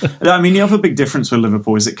 But I mean, the other big difference with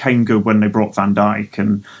Liverpool is it came good when they brought Van Dijk,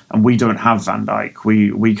 and we don't have Van Dijk.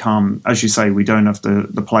 We can't, as you say, we don't have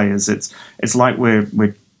the players. It's like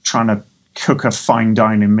we're trying to cook a fine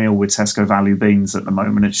dining meal with Tesco value beans at the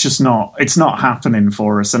moment. It's not happening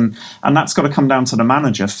for us, and that's got to come down to the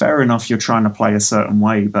manager. Fair enough, you're trying to play a certain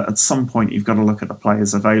way, but at some point you've got to look at the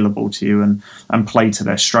players available to you and play to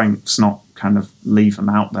their strengths, not kind of leave them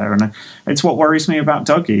out there. And it's what worries me about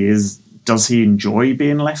Dougie is does he enjoy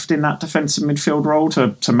being left in that defensive midfield role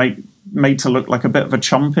to make made to look like a bit of a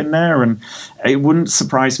chump in there? And it wouldn't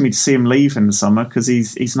surprise me to see him leave in the summer, because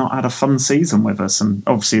he's not had a fun season with us, and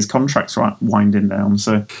obviously his contract's winding down.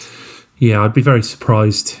 So yeah, I'd be very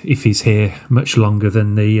surprised if he's here much longer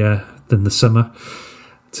than the summer,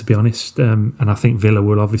 to be honest. And I think Villa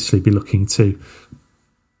will obviously be looking to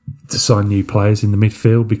sign new players in the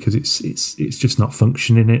midfield, because it's just not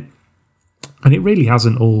functioning it, and it really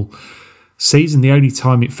hasn't all season. The only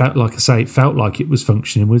time it felt like it was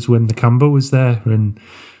functioning was when Nakamba was there and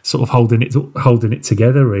sort of holding it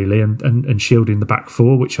together really, and shielding the back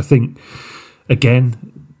four, which I think again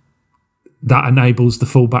that enables the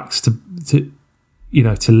fullbacks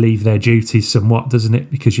to leave their duties somewhat, doesn't it?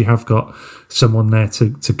 Because you have got someone there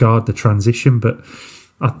to guard the transition. But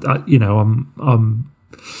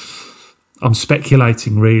I'm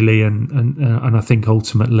speculating really, and I think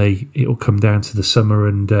ultimately it will come down to the summer,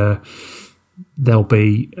 and there'll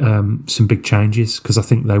be some big changes, because I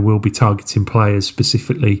think they will be targeting players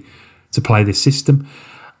specifically to play this system.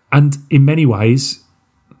 And in many ways,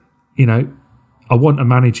 I want a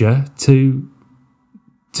manager to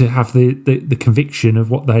have the conviction of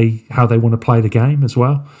how they want to play the game as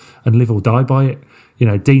well, and live or die by it.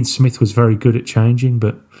 Dean Smith was very good at changing,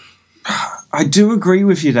 but I do agree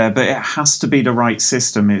with you there, but it has to be the right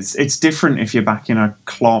system. It's different if you're backing a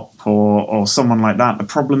Klopp or someone like that. The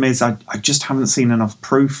problem is I just haven't seen enough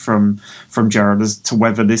proof from Gerrard as to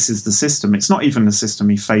whether this is the system. It's not even the system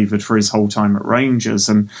he favoured for his whole time at Rangers,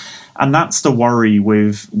 and that's the worry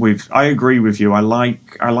with. I agree with you. I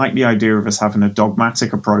like the idea of us having a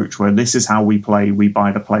dogmatic approach where this is how we play. We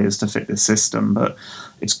buy the players to fit this system, but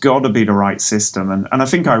it's got to be the right system. And I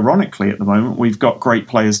think, ironically, at the moment, we've got great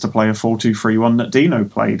players to play a 4-2-3-1 that Dino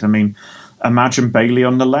played. I mean, imagine Bailey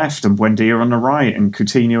on the left and Buendia on the right and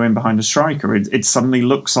Coutinho in behind a striker. It suddenly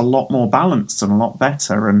looks a lot more balanced and a lot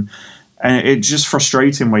better. And it's just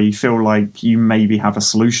frustrating where you feel like you maybe have a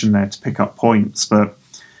solution there to pick up points. But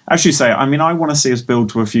as you say, I mean, I want to see us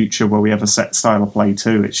build to a future where we have a set style of play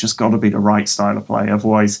too. It's just got to be the right style of play.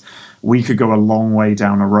 Otherwise, we could go a long way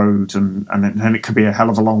down a road, and then it could be a hell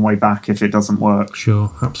of a long way back if it doesn't work.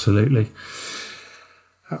 Sure, absolutely.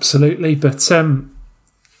 But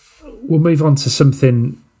we'll move on to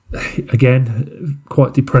something, again,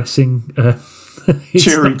 quite depressing.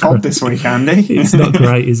 Cheery pod this week, Andy. It's not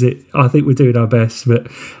great, is it? I think we're doing our best, but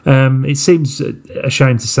it seems a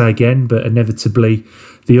shame to say again, but inevitably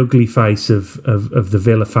the ugly face of the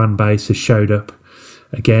Villa fan base has showed up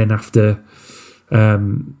again after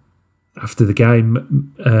the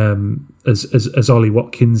game, as Ollie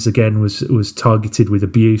Watkins again was targeted with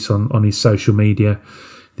abuse on his social media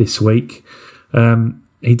this week.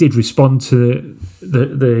 He did respond to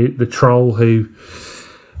the troll who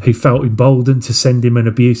felt emboldened to send him an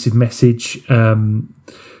abusive message,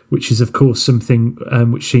 which is of course something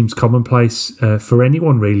which seems commonplace for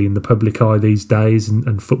anyone really in the public eye these days,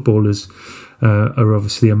 and footballers are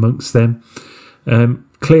obviously amongst them.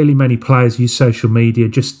 Clearly, many players use social media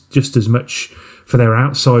just as much for their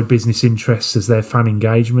outside business interests as their fan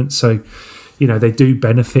engagement. So, they do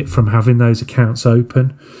benefit from having those accounts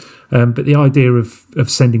open. But the idea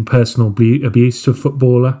of sending personal abuse to a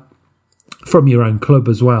footballer from your own club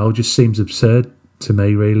as well just seems absurd to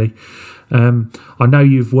me, really. I know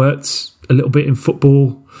you've worked a little bit in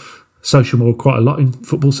football quite a lot in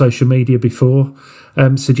football social media before.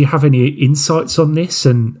 So do you have any insights on this?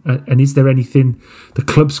 And is there anything the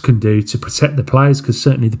clubs can do to protect the players? Because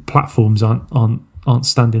certainly the platforms aren't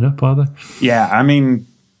standing up, are they? Yeah, I mean,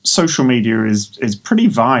 social media is pretty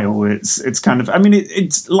vile. It's kind of, I mean,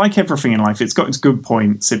 it's like everything in life. It's got its good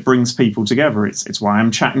points. It brings people together. It's why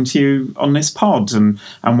I'm chatting to you on this pod, and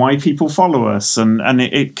why people follow us, and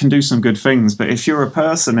it can do some good things. But if you're a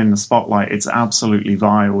person in the spotlight, it's absolutely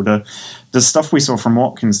vile. The stuff we saw from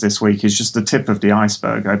Watkins this week is just the tip of the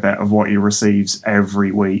iceberg, I bet, of what he receives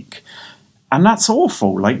every week. And that's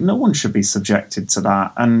awful. Like, no one should be subjected to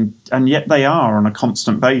that. And yet they are on a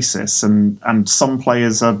constant basis. And some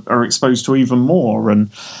players are exposed to even more. And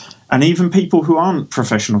even people who aren't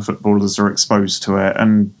professional footballers are exposed to it.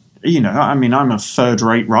 And, I mean, I'm a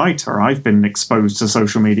third-rate writer. I've been exposed to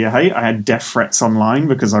social media hate. I had death threats online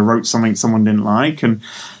because I wrote something someone didn't like. And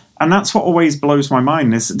that's what always blows my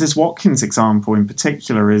mind. This Watkins example in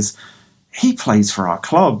particular is, he plays for our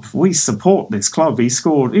club. We support this club. He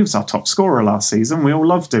was our top scorer last season. We all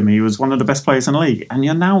loved him. He was one of the best players in the league. And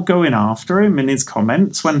you're now going after him in his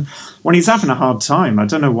comments when he's having a hard time. I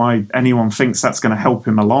don't know why anyone thinks that's going to help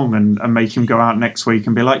him along and make him go out next week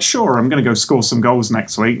and be like, sure, I'm going to go score some goals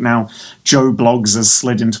next week. Now Joe Bloggs has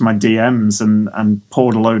slid into my DMs and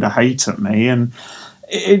poured a load of hate at me. And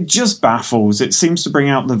it just baffles. It seems to bring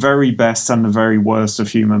out the very best and the very worst of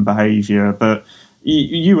human behaviour. But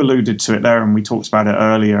you alluded to it there, and we talked about it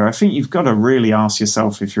earlier. I think you've got to really ask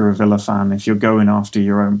yourself, if you're a Villa fan, if you're going after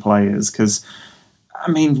your own players, because,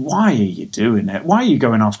 I mean, why are you doing it? Why are you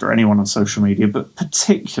going after anyone on social media, but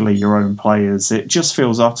particularly your own players? It just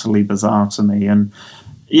feels utterly bizarre to me. And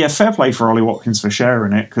yeah, fair play for Ollie Watkins for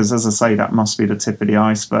sharing it, because as I say, that must be the tip of the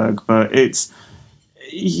iceberg. But it's,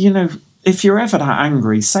 you know, if you're ever that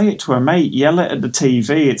angry, say it to a mate, yell it at the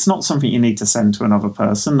TV. It's not something you need to send to another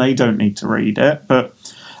person. They don't need to read it. But,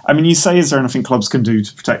 I mean, you say, is there anything clubs can do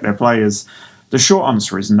to protect their players? The short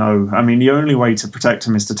answer is no. I mean, the only way to protect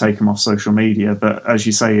them is to take them off social media. But as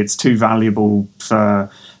you say, it's too valuable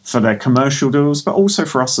for their commercial deals, but also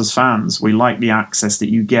for us as fans. We like the access that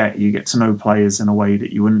you get. You get to know players in a way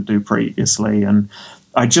that you wouldn't do previously. And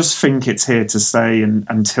I just think it's here to stay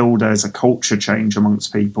until there's a culture change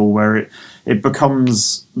amongst people where it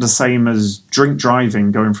becomes the same as drink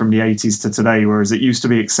driving going from the 80s to today, whereas it used to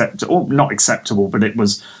be not acceptable, but it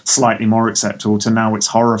was slightly more acceptable, to now it's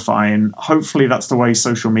horrifying. Hopefully that's the way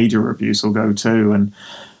social media abuse will go too. And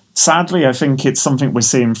sadly, I think it's something we're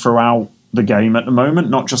seeing throughout the game at the moment,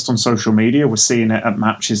 not just on social media. We're seeing it at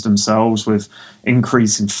matches themselves, with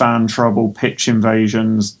increase in fan trouble, pitch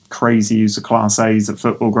invasions, crazy use of Class A's at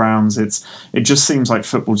football grounds. It just seems like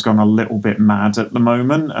football's gone a little bit mad at the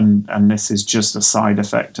moment, and this is just a side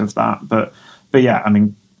effect of that. But yeah, I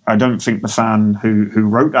mean, I don't think the fan who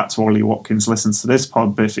wrote that to Ollie Watkins listens to this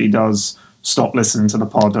pod, but if he does, stop listening to the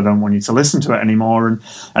pod. I don't want you to listen to it anymore.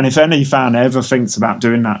 And if any fan ever thinks about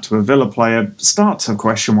doing that to a Villa player, start to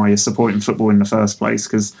question why you're supporting football in the first place,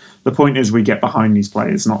 because the point is we get behind these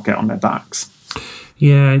players, not get on their backs.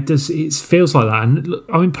 Yeah, it does. It feels like that. And look,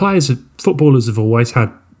 I mean, footballers have always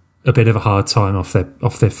had a bit of a hard time off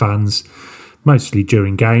their fans, mostly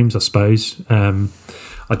during games, I suppose.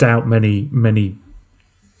 I doubt many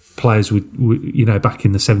players would, you know, back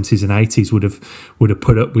in the 70s and 80s would have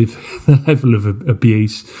put up with the level of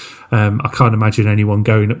abuse. I can't imagine anyone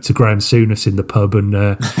going up to Graham Souness in the pub and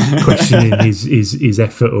questioning his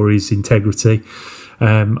effort or his integrity.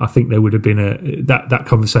 I think there would have been that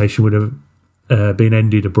conversation would have been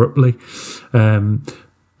ended abruptly.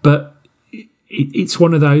 But it's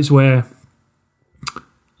one of those where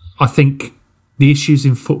I think the issues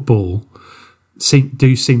in football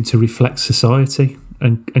do seem to reflect society.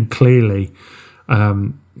 And clearly,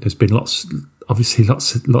 there's been lots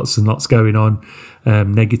and lots going on,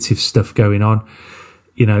 negative stuff going on.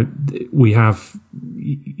 You know, we have,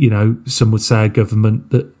 you know, some would say a government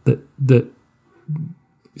that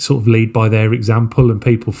sort of lead by their example, and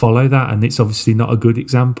people follow that, and it's obviously not a good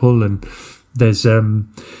example. And there's,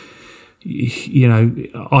 you know,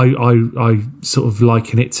 I sort of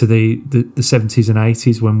liken it to the 70s and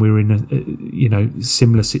 80s when we were in a, you know,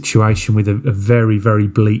 similar situation with a very, very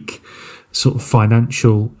bleak sort of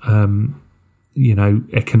financial, you know,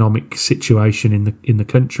 economic situation in the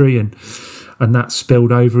country, and that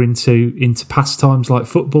spilled over into pastimes like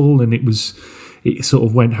football, and it sort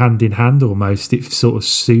of went hand in hand almost. It sort of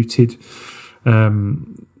suited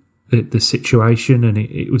the situation, and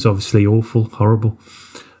it was obviously awful, horrible.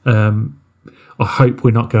 I hope we're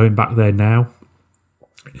not going back there now.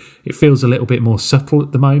 It feels a little bit more subtle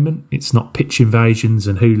at the moment. It's not pitch invasions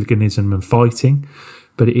and hooliganism and fighting,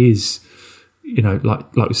 but it is, you know,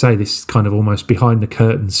 like we say, this kind of almost behind the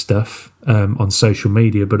curtain stuff on social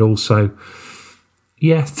media, but also,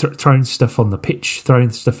 yeah, throwing stuff on the pitch, throwing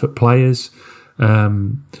stuff at players,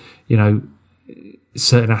 you know,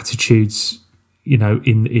 certain attitudes, you know,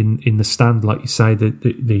 in the stand, like you say,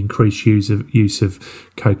 the increased use of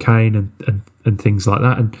cocaine and things like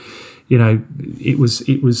that. And, you know, it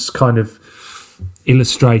was kind of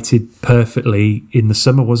illustrated perfectly in the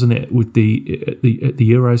summer, wasn't it, with the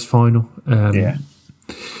Euros final? Yeah.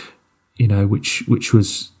 You know, which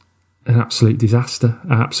was an absolute disaster,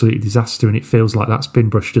 and it feels like that's been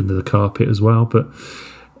brushed under the carpet as well. But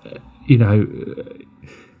you know,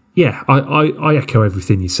 yeah, I echo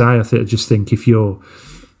everything you say. I just think if you're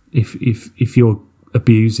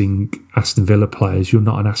abusing Aston Villa players, you're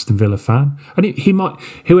not an Aston Villa fan. And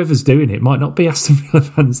whoever's doing it might not be Aston Villa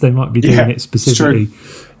fans. They might be doing it specifically.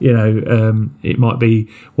 You know, it might be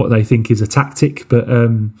what they think is a tactic, but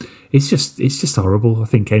it's just horrible. I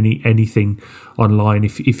think anything online,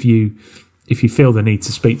 if you feel the need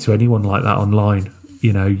to speak to anyone like that online,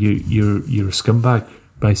 you know, you're a scumbag.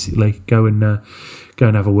 Basically, go and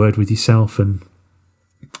have a word with yourself, and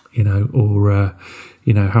you know, or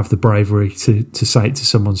you know, have the bravery to say it to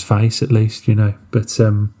someone's face at least, you know. But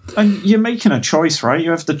and you're making a choice, right?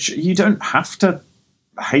 You don't have to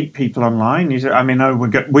hate people online.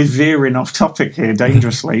 We're veering off topic here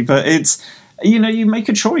dangerously, but it's, you make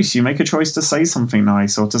a choice. You make a choice to say something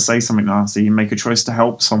nice or to say something nasty. You make a choice to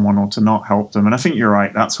help someone or to not help them. And I think you're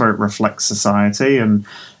right. That's where it reflects society. And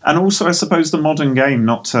also, I suppose, the modern game,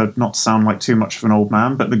 not to sound like too much of an old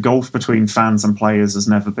man, but the gulf between fans and players has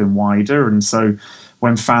never been wider. And so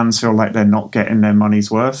when fans feel like they're not getting their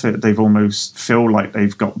money's worth, they've almost feel like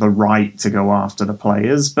they've got the right to go after the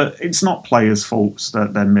players. But it's not players' faults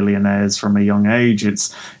that they're millionaires from a young age.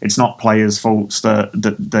 It's not players' faults that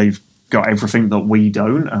they've got everything that we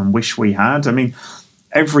don't and wish we had. I mean,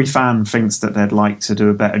 every fan thinks that they'd like to do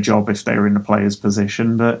a better job if they were in the player's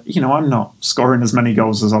position. But, I'm not scoring as many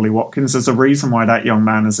goals as Ollie Watkins. There's a reason why that young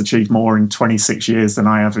man has achieved more in 26 years than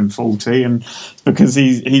I have in 40. And because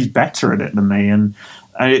he's better at it than me. And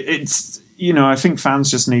it's, I think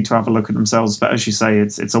fans just need to have a look at themselves. But as you say,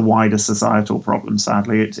 it's a wider societal problem,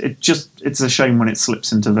 sadly. It's a shame when it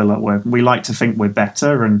slips into Villa, where we like to think we're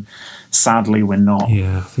better and sadly we're not.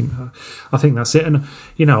 Yeah, I think that's it. And,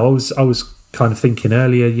 I was kind of thinking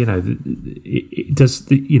earlier, it does,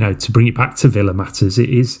 to bring it back to Villa matters, it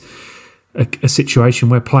is a situation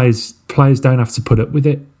where players don't have to put up with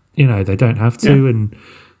it. They don't have to. Yeah. And,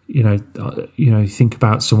 you think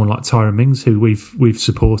about someone like Tyrone Mings, who we've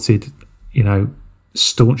supported,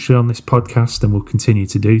 staunchly on this podcast and will continue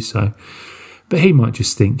to do so. But he might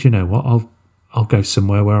just think, what, I'll go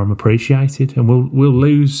somewhere where I'm appreciated, and we'll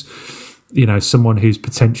lose, someone who's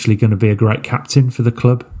potentially going to be a great captain for the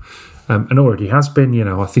club. And already has been.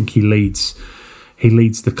 I think he leads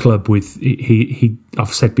the club with he.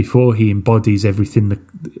 I've said before, he embodies everything that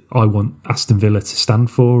I want Aston Villa to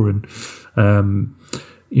stand for, and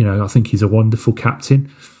I think he's a wonderful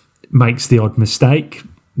captain. Makes the odd mistake,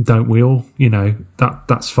 don't we all?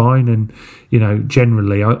 That's fine. And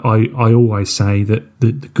generally, I always say that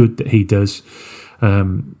the good that he does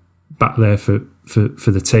back there for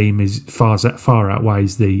the team is far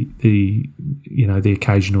outweighs the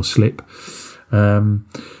occasional slip.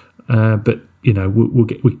 But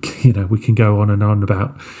we can go on and on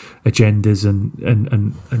about agendas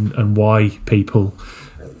and why people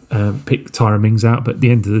pick Tyrone Mings out. But at the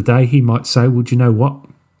end of the day, he might say, "Well, do you know what?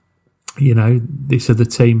 This other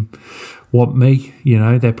team want me.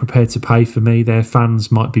 They're prepared to pay for me. Their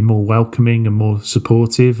fans might be more welcoming and more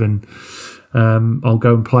supportive, and I'll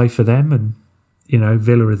go and play for them." And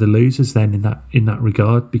Villa are the losers then in that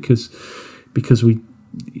regard, because we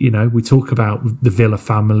talk about the Villa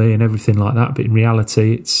family and everything like that, but in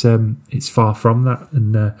reality it's far from that.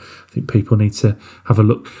 And I think people need to have a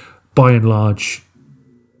look. By and large,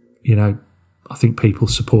 I think people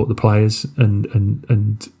support the players,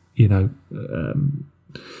 and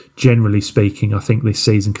generally speaking, I think this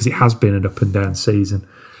season, because it has been an up and down season,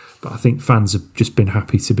 but I think fans have just been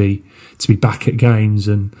happy to be back at games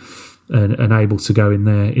and able to go in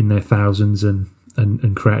their thousands and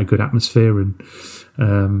create a good atmosphere. And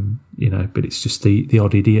but it's just the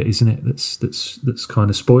odd idiot, isn't it, that's kind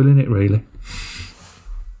of spoiling it, really.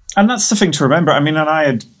 And that's the thing to remember. I mean, and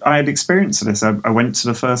I had experienced this. I went to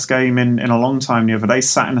the first game in a long time the other day,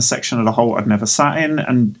 sat in a section of the Holte I'd never sat in,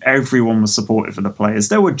 and everyone was supportive of the players.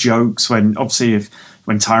 There were jokes when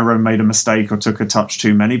Tyrone made a mistake or took a touch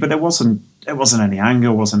too many, but there wasn't any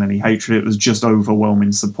anger, wasn't any hatred. It was just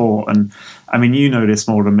overwhelming support. And I mean, this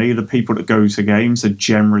more than me. The people that go to games are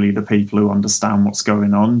generally the people who understand what's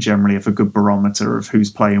going on, generally have a good barometer of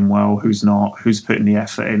who's playing well, who's not, who's putting the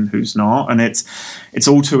effort in, who's not. And it's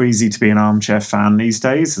all too easy to be an armchair fan these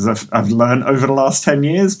days, as I've learned over the last 10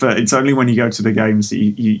 years. But it's only when you go to the games that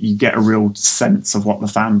you get a real sense of what the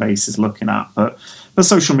fan base is looking at. But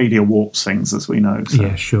social media warps things, as we know. So.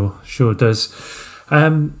 Yeah, sure does.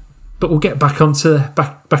 But we'll get back onto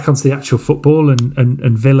the actual football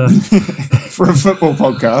and Villa for a football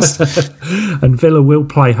podcast. And Villa will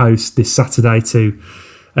play host this Saturday to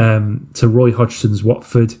Roy Hodgson's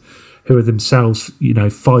Watford, who are themselves,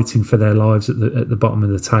 fighting for their lives at the bottom of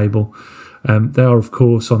the table. They are, of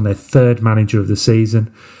course, on their third manager of the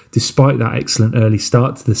season, despite that excellent early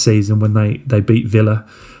start to the season when they beat Villa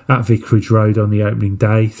at Vicarage Road on the opening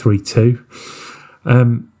day 3-2.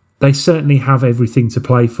 They certainly have everything to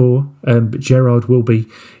play for, but Gerrard will be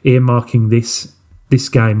earmarking this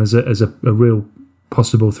game as a real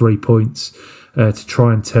possible 3 points to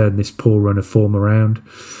try and turn this poor run of form around.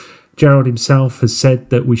 Gerrard himself has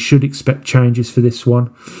said that we should expect changes for this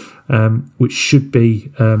one, which should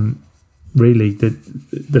be really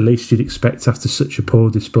the least you'd expect after such a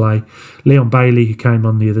poor display. Leon Bailey, who came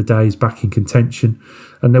on the other day, is back in contention,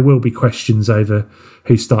 and there will be questions over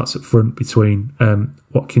who starts up front between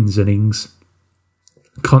Watkins and Ings.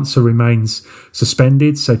 Konsa remains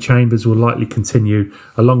suspended, so Chambers will likely continue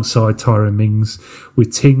alongside Tyrone Mings,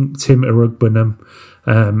 with Tim Arugbanam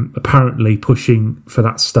apparently pushing for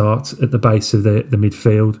that start at the base of the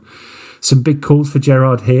midfield. Some big calls for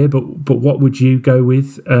Gerrard here, but what would you go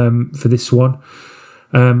with for this one?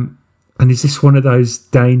 And is this one of those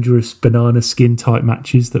dangerous banana skin type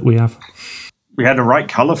matches that we have? We had a right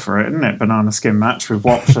colour for it, didn't it? Banana skin match with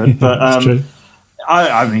Watford. But true.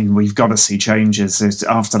 I mean, we've got to see changes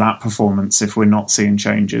after that performance. If we're not seeing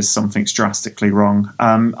changes, something's drastically wrong.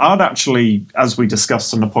 I'd actually, as we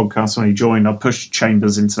discussed on the podcast when he joined, I'd push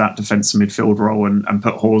Chambers into that defensive midfield role and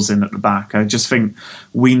put Hawes in at the back. I just think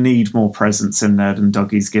we need more presence in there than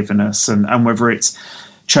Dougie's given us. And whether it's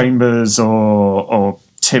Chambers or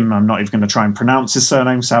Tim, I'm not even going to try and pronounce his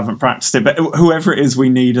surname, so I haven't practiced it, but whoever it is, we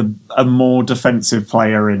need a more defensive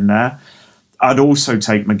player in there. I'd also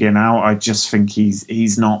take McGinn out. I just think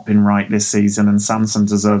he's not been right this season, and Sanson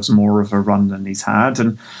deserves more of a run than he's had.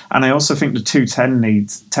 And I also think the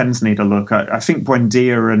 10s need a look. I think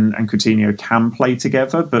Buendia and Coutinho can play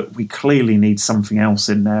together, but we clearly need something else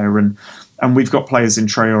in there. And we've got players in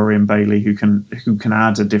Traore and Bailey who can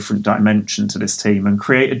add a different dimension to this team and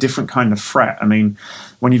create a different kind of threat. I mean,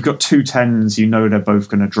 when you've got 2 10s, you know they're both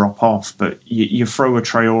going to drop off, but you throw a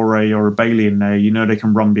Traore or a Bailey in there, you know they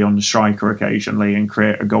can run beyond the striker occasionally and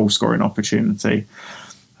create a goal-scoring opportunity.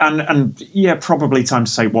 And yeah, probably time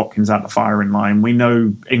to take Watkins out the firing line. We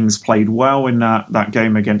know Ings played well in that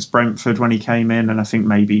game against Brentford when he came in, and I think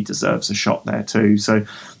maybe he deserves a shot there too. So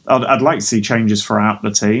I'd like to see changes throughout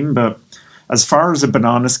the team, but as far as the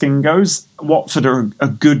banana skin goes, Watford are a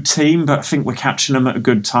good team, but I think we're catching them at a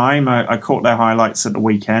good time. I caught their highlights at the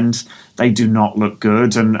weekend. They do not look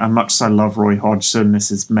good, and much as I love Roy Hodgson,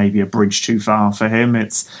 this is maybe a bridge too far for him.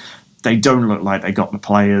 They don't look like they got the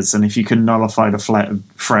players, and if you can nullify the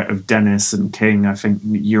threat of Dennis and King, I think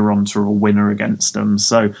you're on to a winner against them.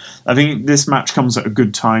 So I think this match comes at a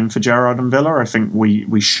good time for Gerrard and Villa. I think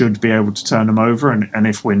we should be able to turn them over, and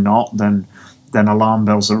if we're not, then alarm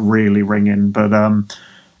bells are really ringing. But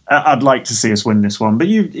I'd like to see us win this one. But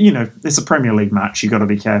you know, it's a Premier League match. You've got to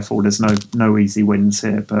be careful. There's no easy wins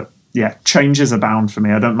here. But yeah, changes abound for me.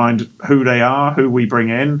 I don't mind who they are, who we bring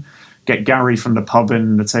in. Get Gary from the pub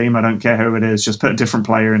in the team. I don't care who it is. Just put a different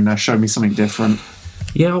player in there. Show me something different.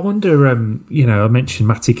 Yeah, I wonder. I mentioned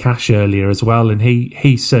Matty Cash earlier as well, and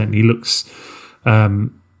he certainly looks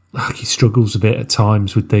like he struggles a bit at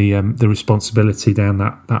times with the responsibility down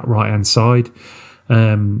that right hand side.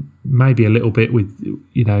 Maybe a little bit with,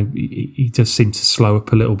 he does seem to slow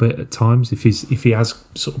up a little bit at times if he has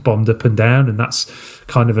sort of bombed up and down, and that's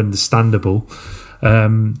kind of understandable.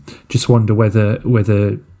 Just wonder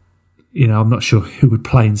whether I'm not sure who would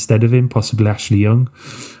play instead of him, possibly Ashley Young.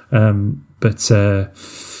 But that's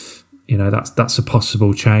a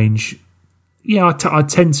possible change. Yeah, I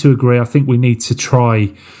tend to agree. I think we need to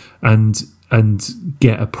try and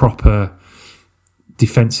get a proper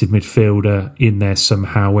defensive midfielder in there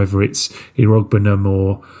somehow, whether it's Irogbenam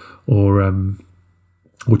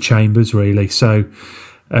or Chambers, really. So,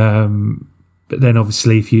 but then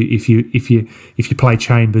obviously if you play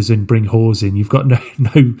Chambers and bring Hawes in, you've got no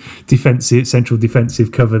central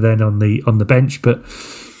defensive cover then on the bench. But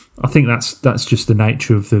I think that's just the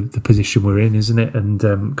nature of the position we're in, isn't it? And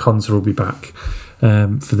Konsa will be back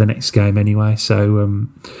for the next game anyway. So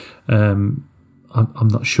I'm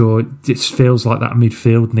not sure. It just feels like that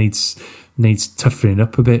midfield needs toughening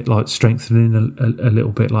up a bit, like strengthening a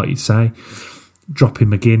little bit, like you say. Dropping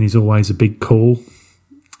McGinn is always a big call.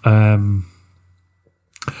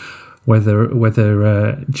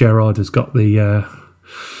 Whether Gerrard has got the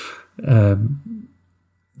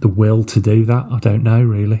will to do that, I don't know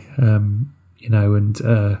really.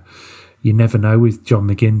 You never know with John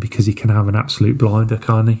McGinn, because he can have an absolute blinder,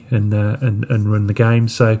 can't he? And run the game.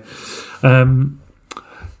 So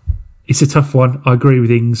it's a tough one. I agree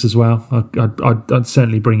with Ings as well. I'd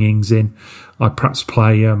certainly bring Ings in. I'd perhaps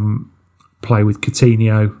play with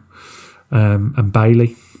Coutinho and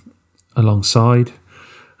Bailey alongside.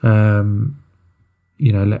 Give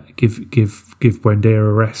Buendia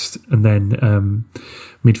a rest, and then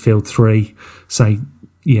midfield 3. Say,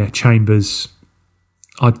 Chambers.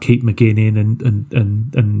 I'd keep McGinn in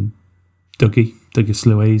and Dougie Douglas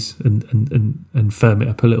Luiz and firm it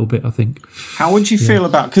up a little bit, I think. How would you feel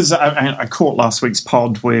about, because I caught last week's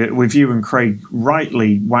pod with you and Craig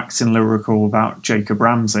rightly waxing lyrical about Jacob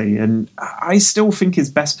Ramsey, and I still think his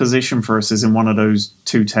best position for us is in one of those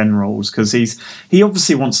 2-10 roles, because he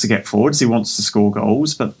obviously wants to get forwards, he wants to score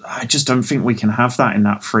goals, but I just don't think we can have that in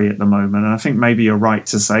that free at the moment. And I think maybe you're right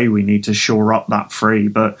to say we need to shore up that free,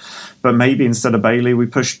 but maybe instead of Bailey, we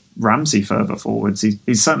push Ramsey further forwards.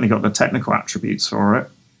 He's certainly got the technical attributes for it.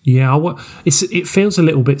 Yeah, it feels a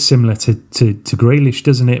little bit similar to Grealish,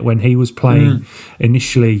 doesn't it? When he was playing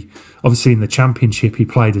initially, obviously in the Championship, he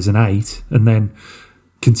played as an 8 and then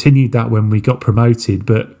continued that when we got promoted.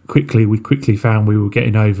 But we quickly found we were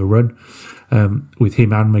getting overrun with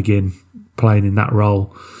him and McGinn playing in that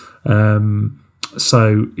role.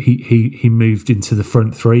 So he moved into the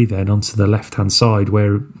front 3 then onto the left hand side,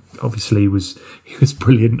 where obviously he was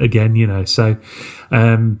brilliant again, you know. So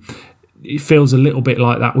it feels a little bit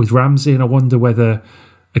like that with Ramsey, and I wonder whether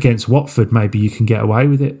against Watford maybe you can get away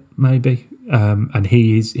with it, maybe. And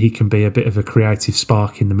he can be a bit of a creative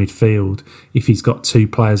spark in the midfield if he's got 2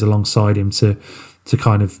 players alongside him to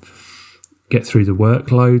kind of get through the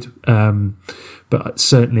workload. But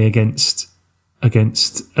certainly against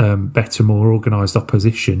better, more organised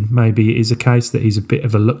opposition, maybe it is a case that he's a bit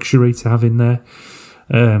of a luxury to have in there.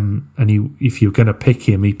 And if you're going to pick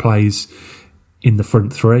him, he plays in the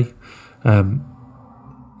front 3.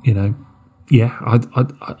 You know, yeah, I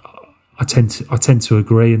tend to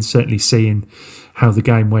agree, and certainly seeing how the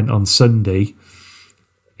game went on Sunday,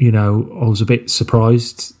 you know, I was a bit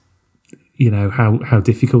surprised, you know, how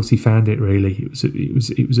difficult he found it. Really, it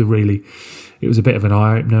was a bit of an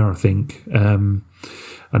eye opener, I think, and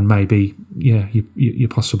maybe, yeah, you're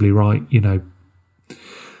possibly right, you know.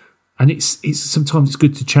 And it's sometimes it's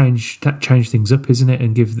good to change things up, isn't it,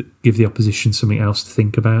 and give the opposition something else to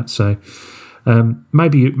think about. So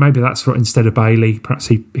maybe that's what, instead of Bailey, perhaps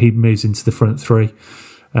he moves into the front 3,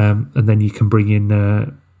 and then you can bring in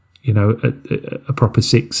you know, a proper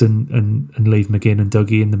 6 and leave McGinn and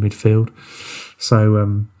Dougie in the midfield.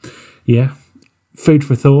 So yeah, food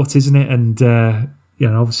for thought, isn't it? And you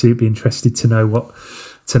know, obviously it'd be interested to know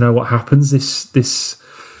what happens this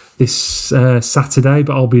Saturday,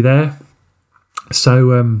 but I'll be there.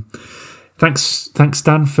 So thanks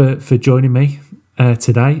Dan for joining me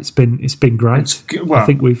today. It's been great. I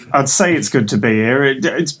think I'd say it's good to be here.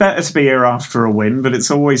 It's better to be here after a win, but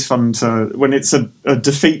it's always fun when it's a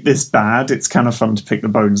defeat this bad, it's kind of fun to pick the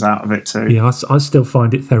bones out of it too. Yeah, I still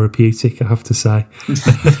find it therapeutic, I have to say.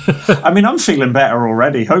 I mean, I'm feeling better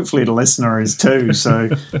already. Hopefully the listener is too.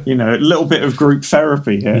 So, you know, a little bit of group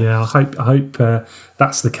therapy here. Yeah, I hope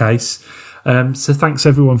that's the case. So thanks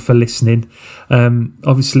everyone for listening.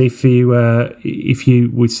 Obviously, we're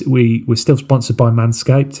still sponsored by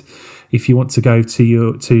Manscaped. If you want to go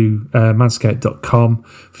to manscaped.com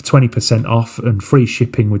for 20% off and free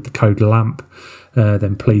shipping with the code LAMP,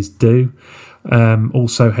 then please do.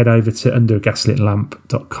 Also head over to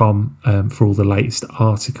underagaslitlamp.com for all the latest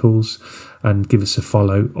articles, and give us a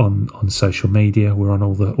follow on social media. We're on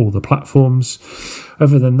all the platforms.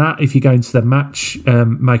 Other than that, if you go into the match,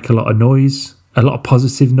 make a lot of noise, a lot of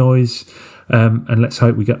positive noise, and let's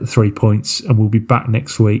hope we get the 3 points, and we'll be back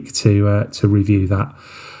next week to review that.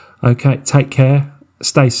 Okay, take care,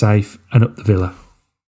 stay safe, and up the Villa.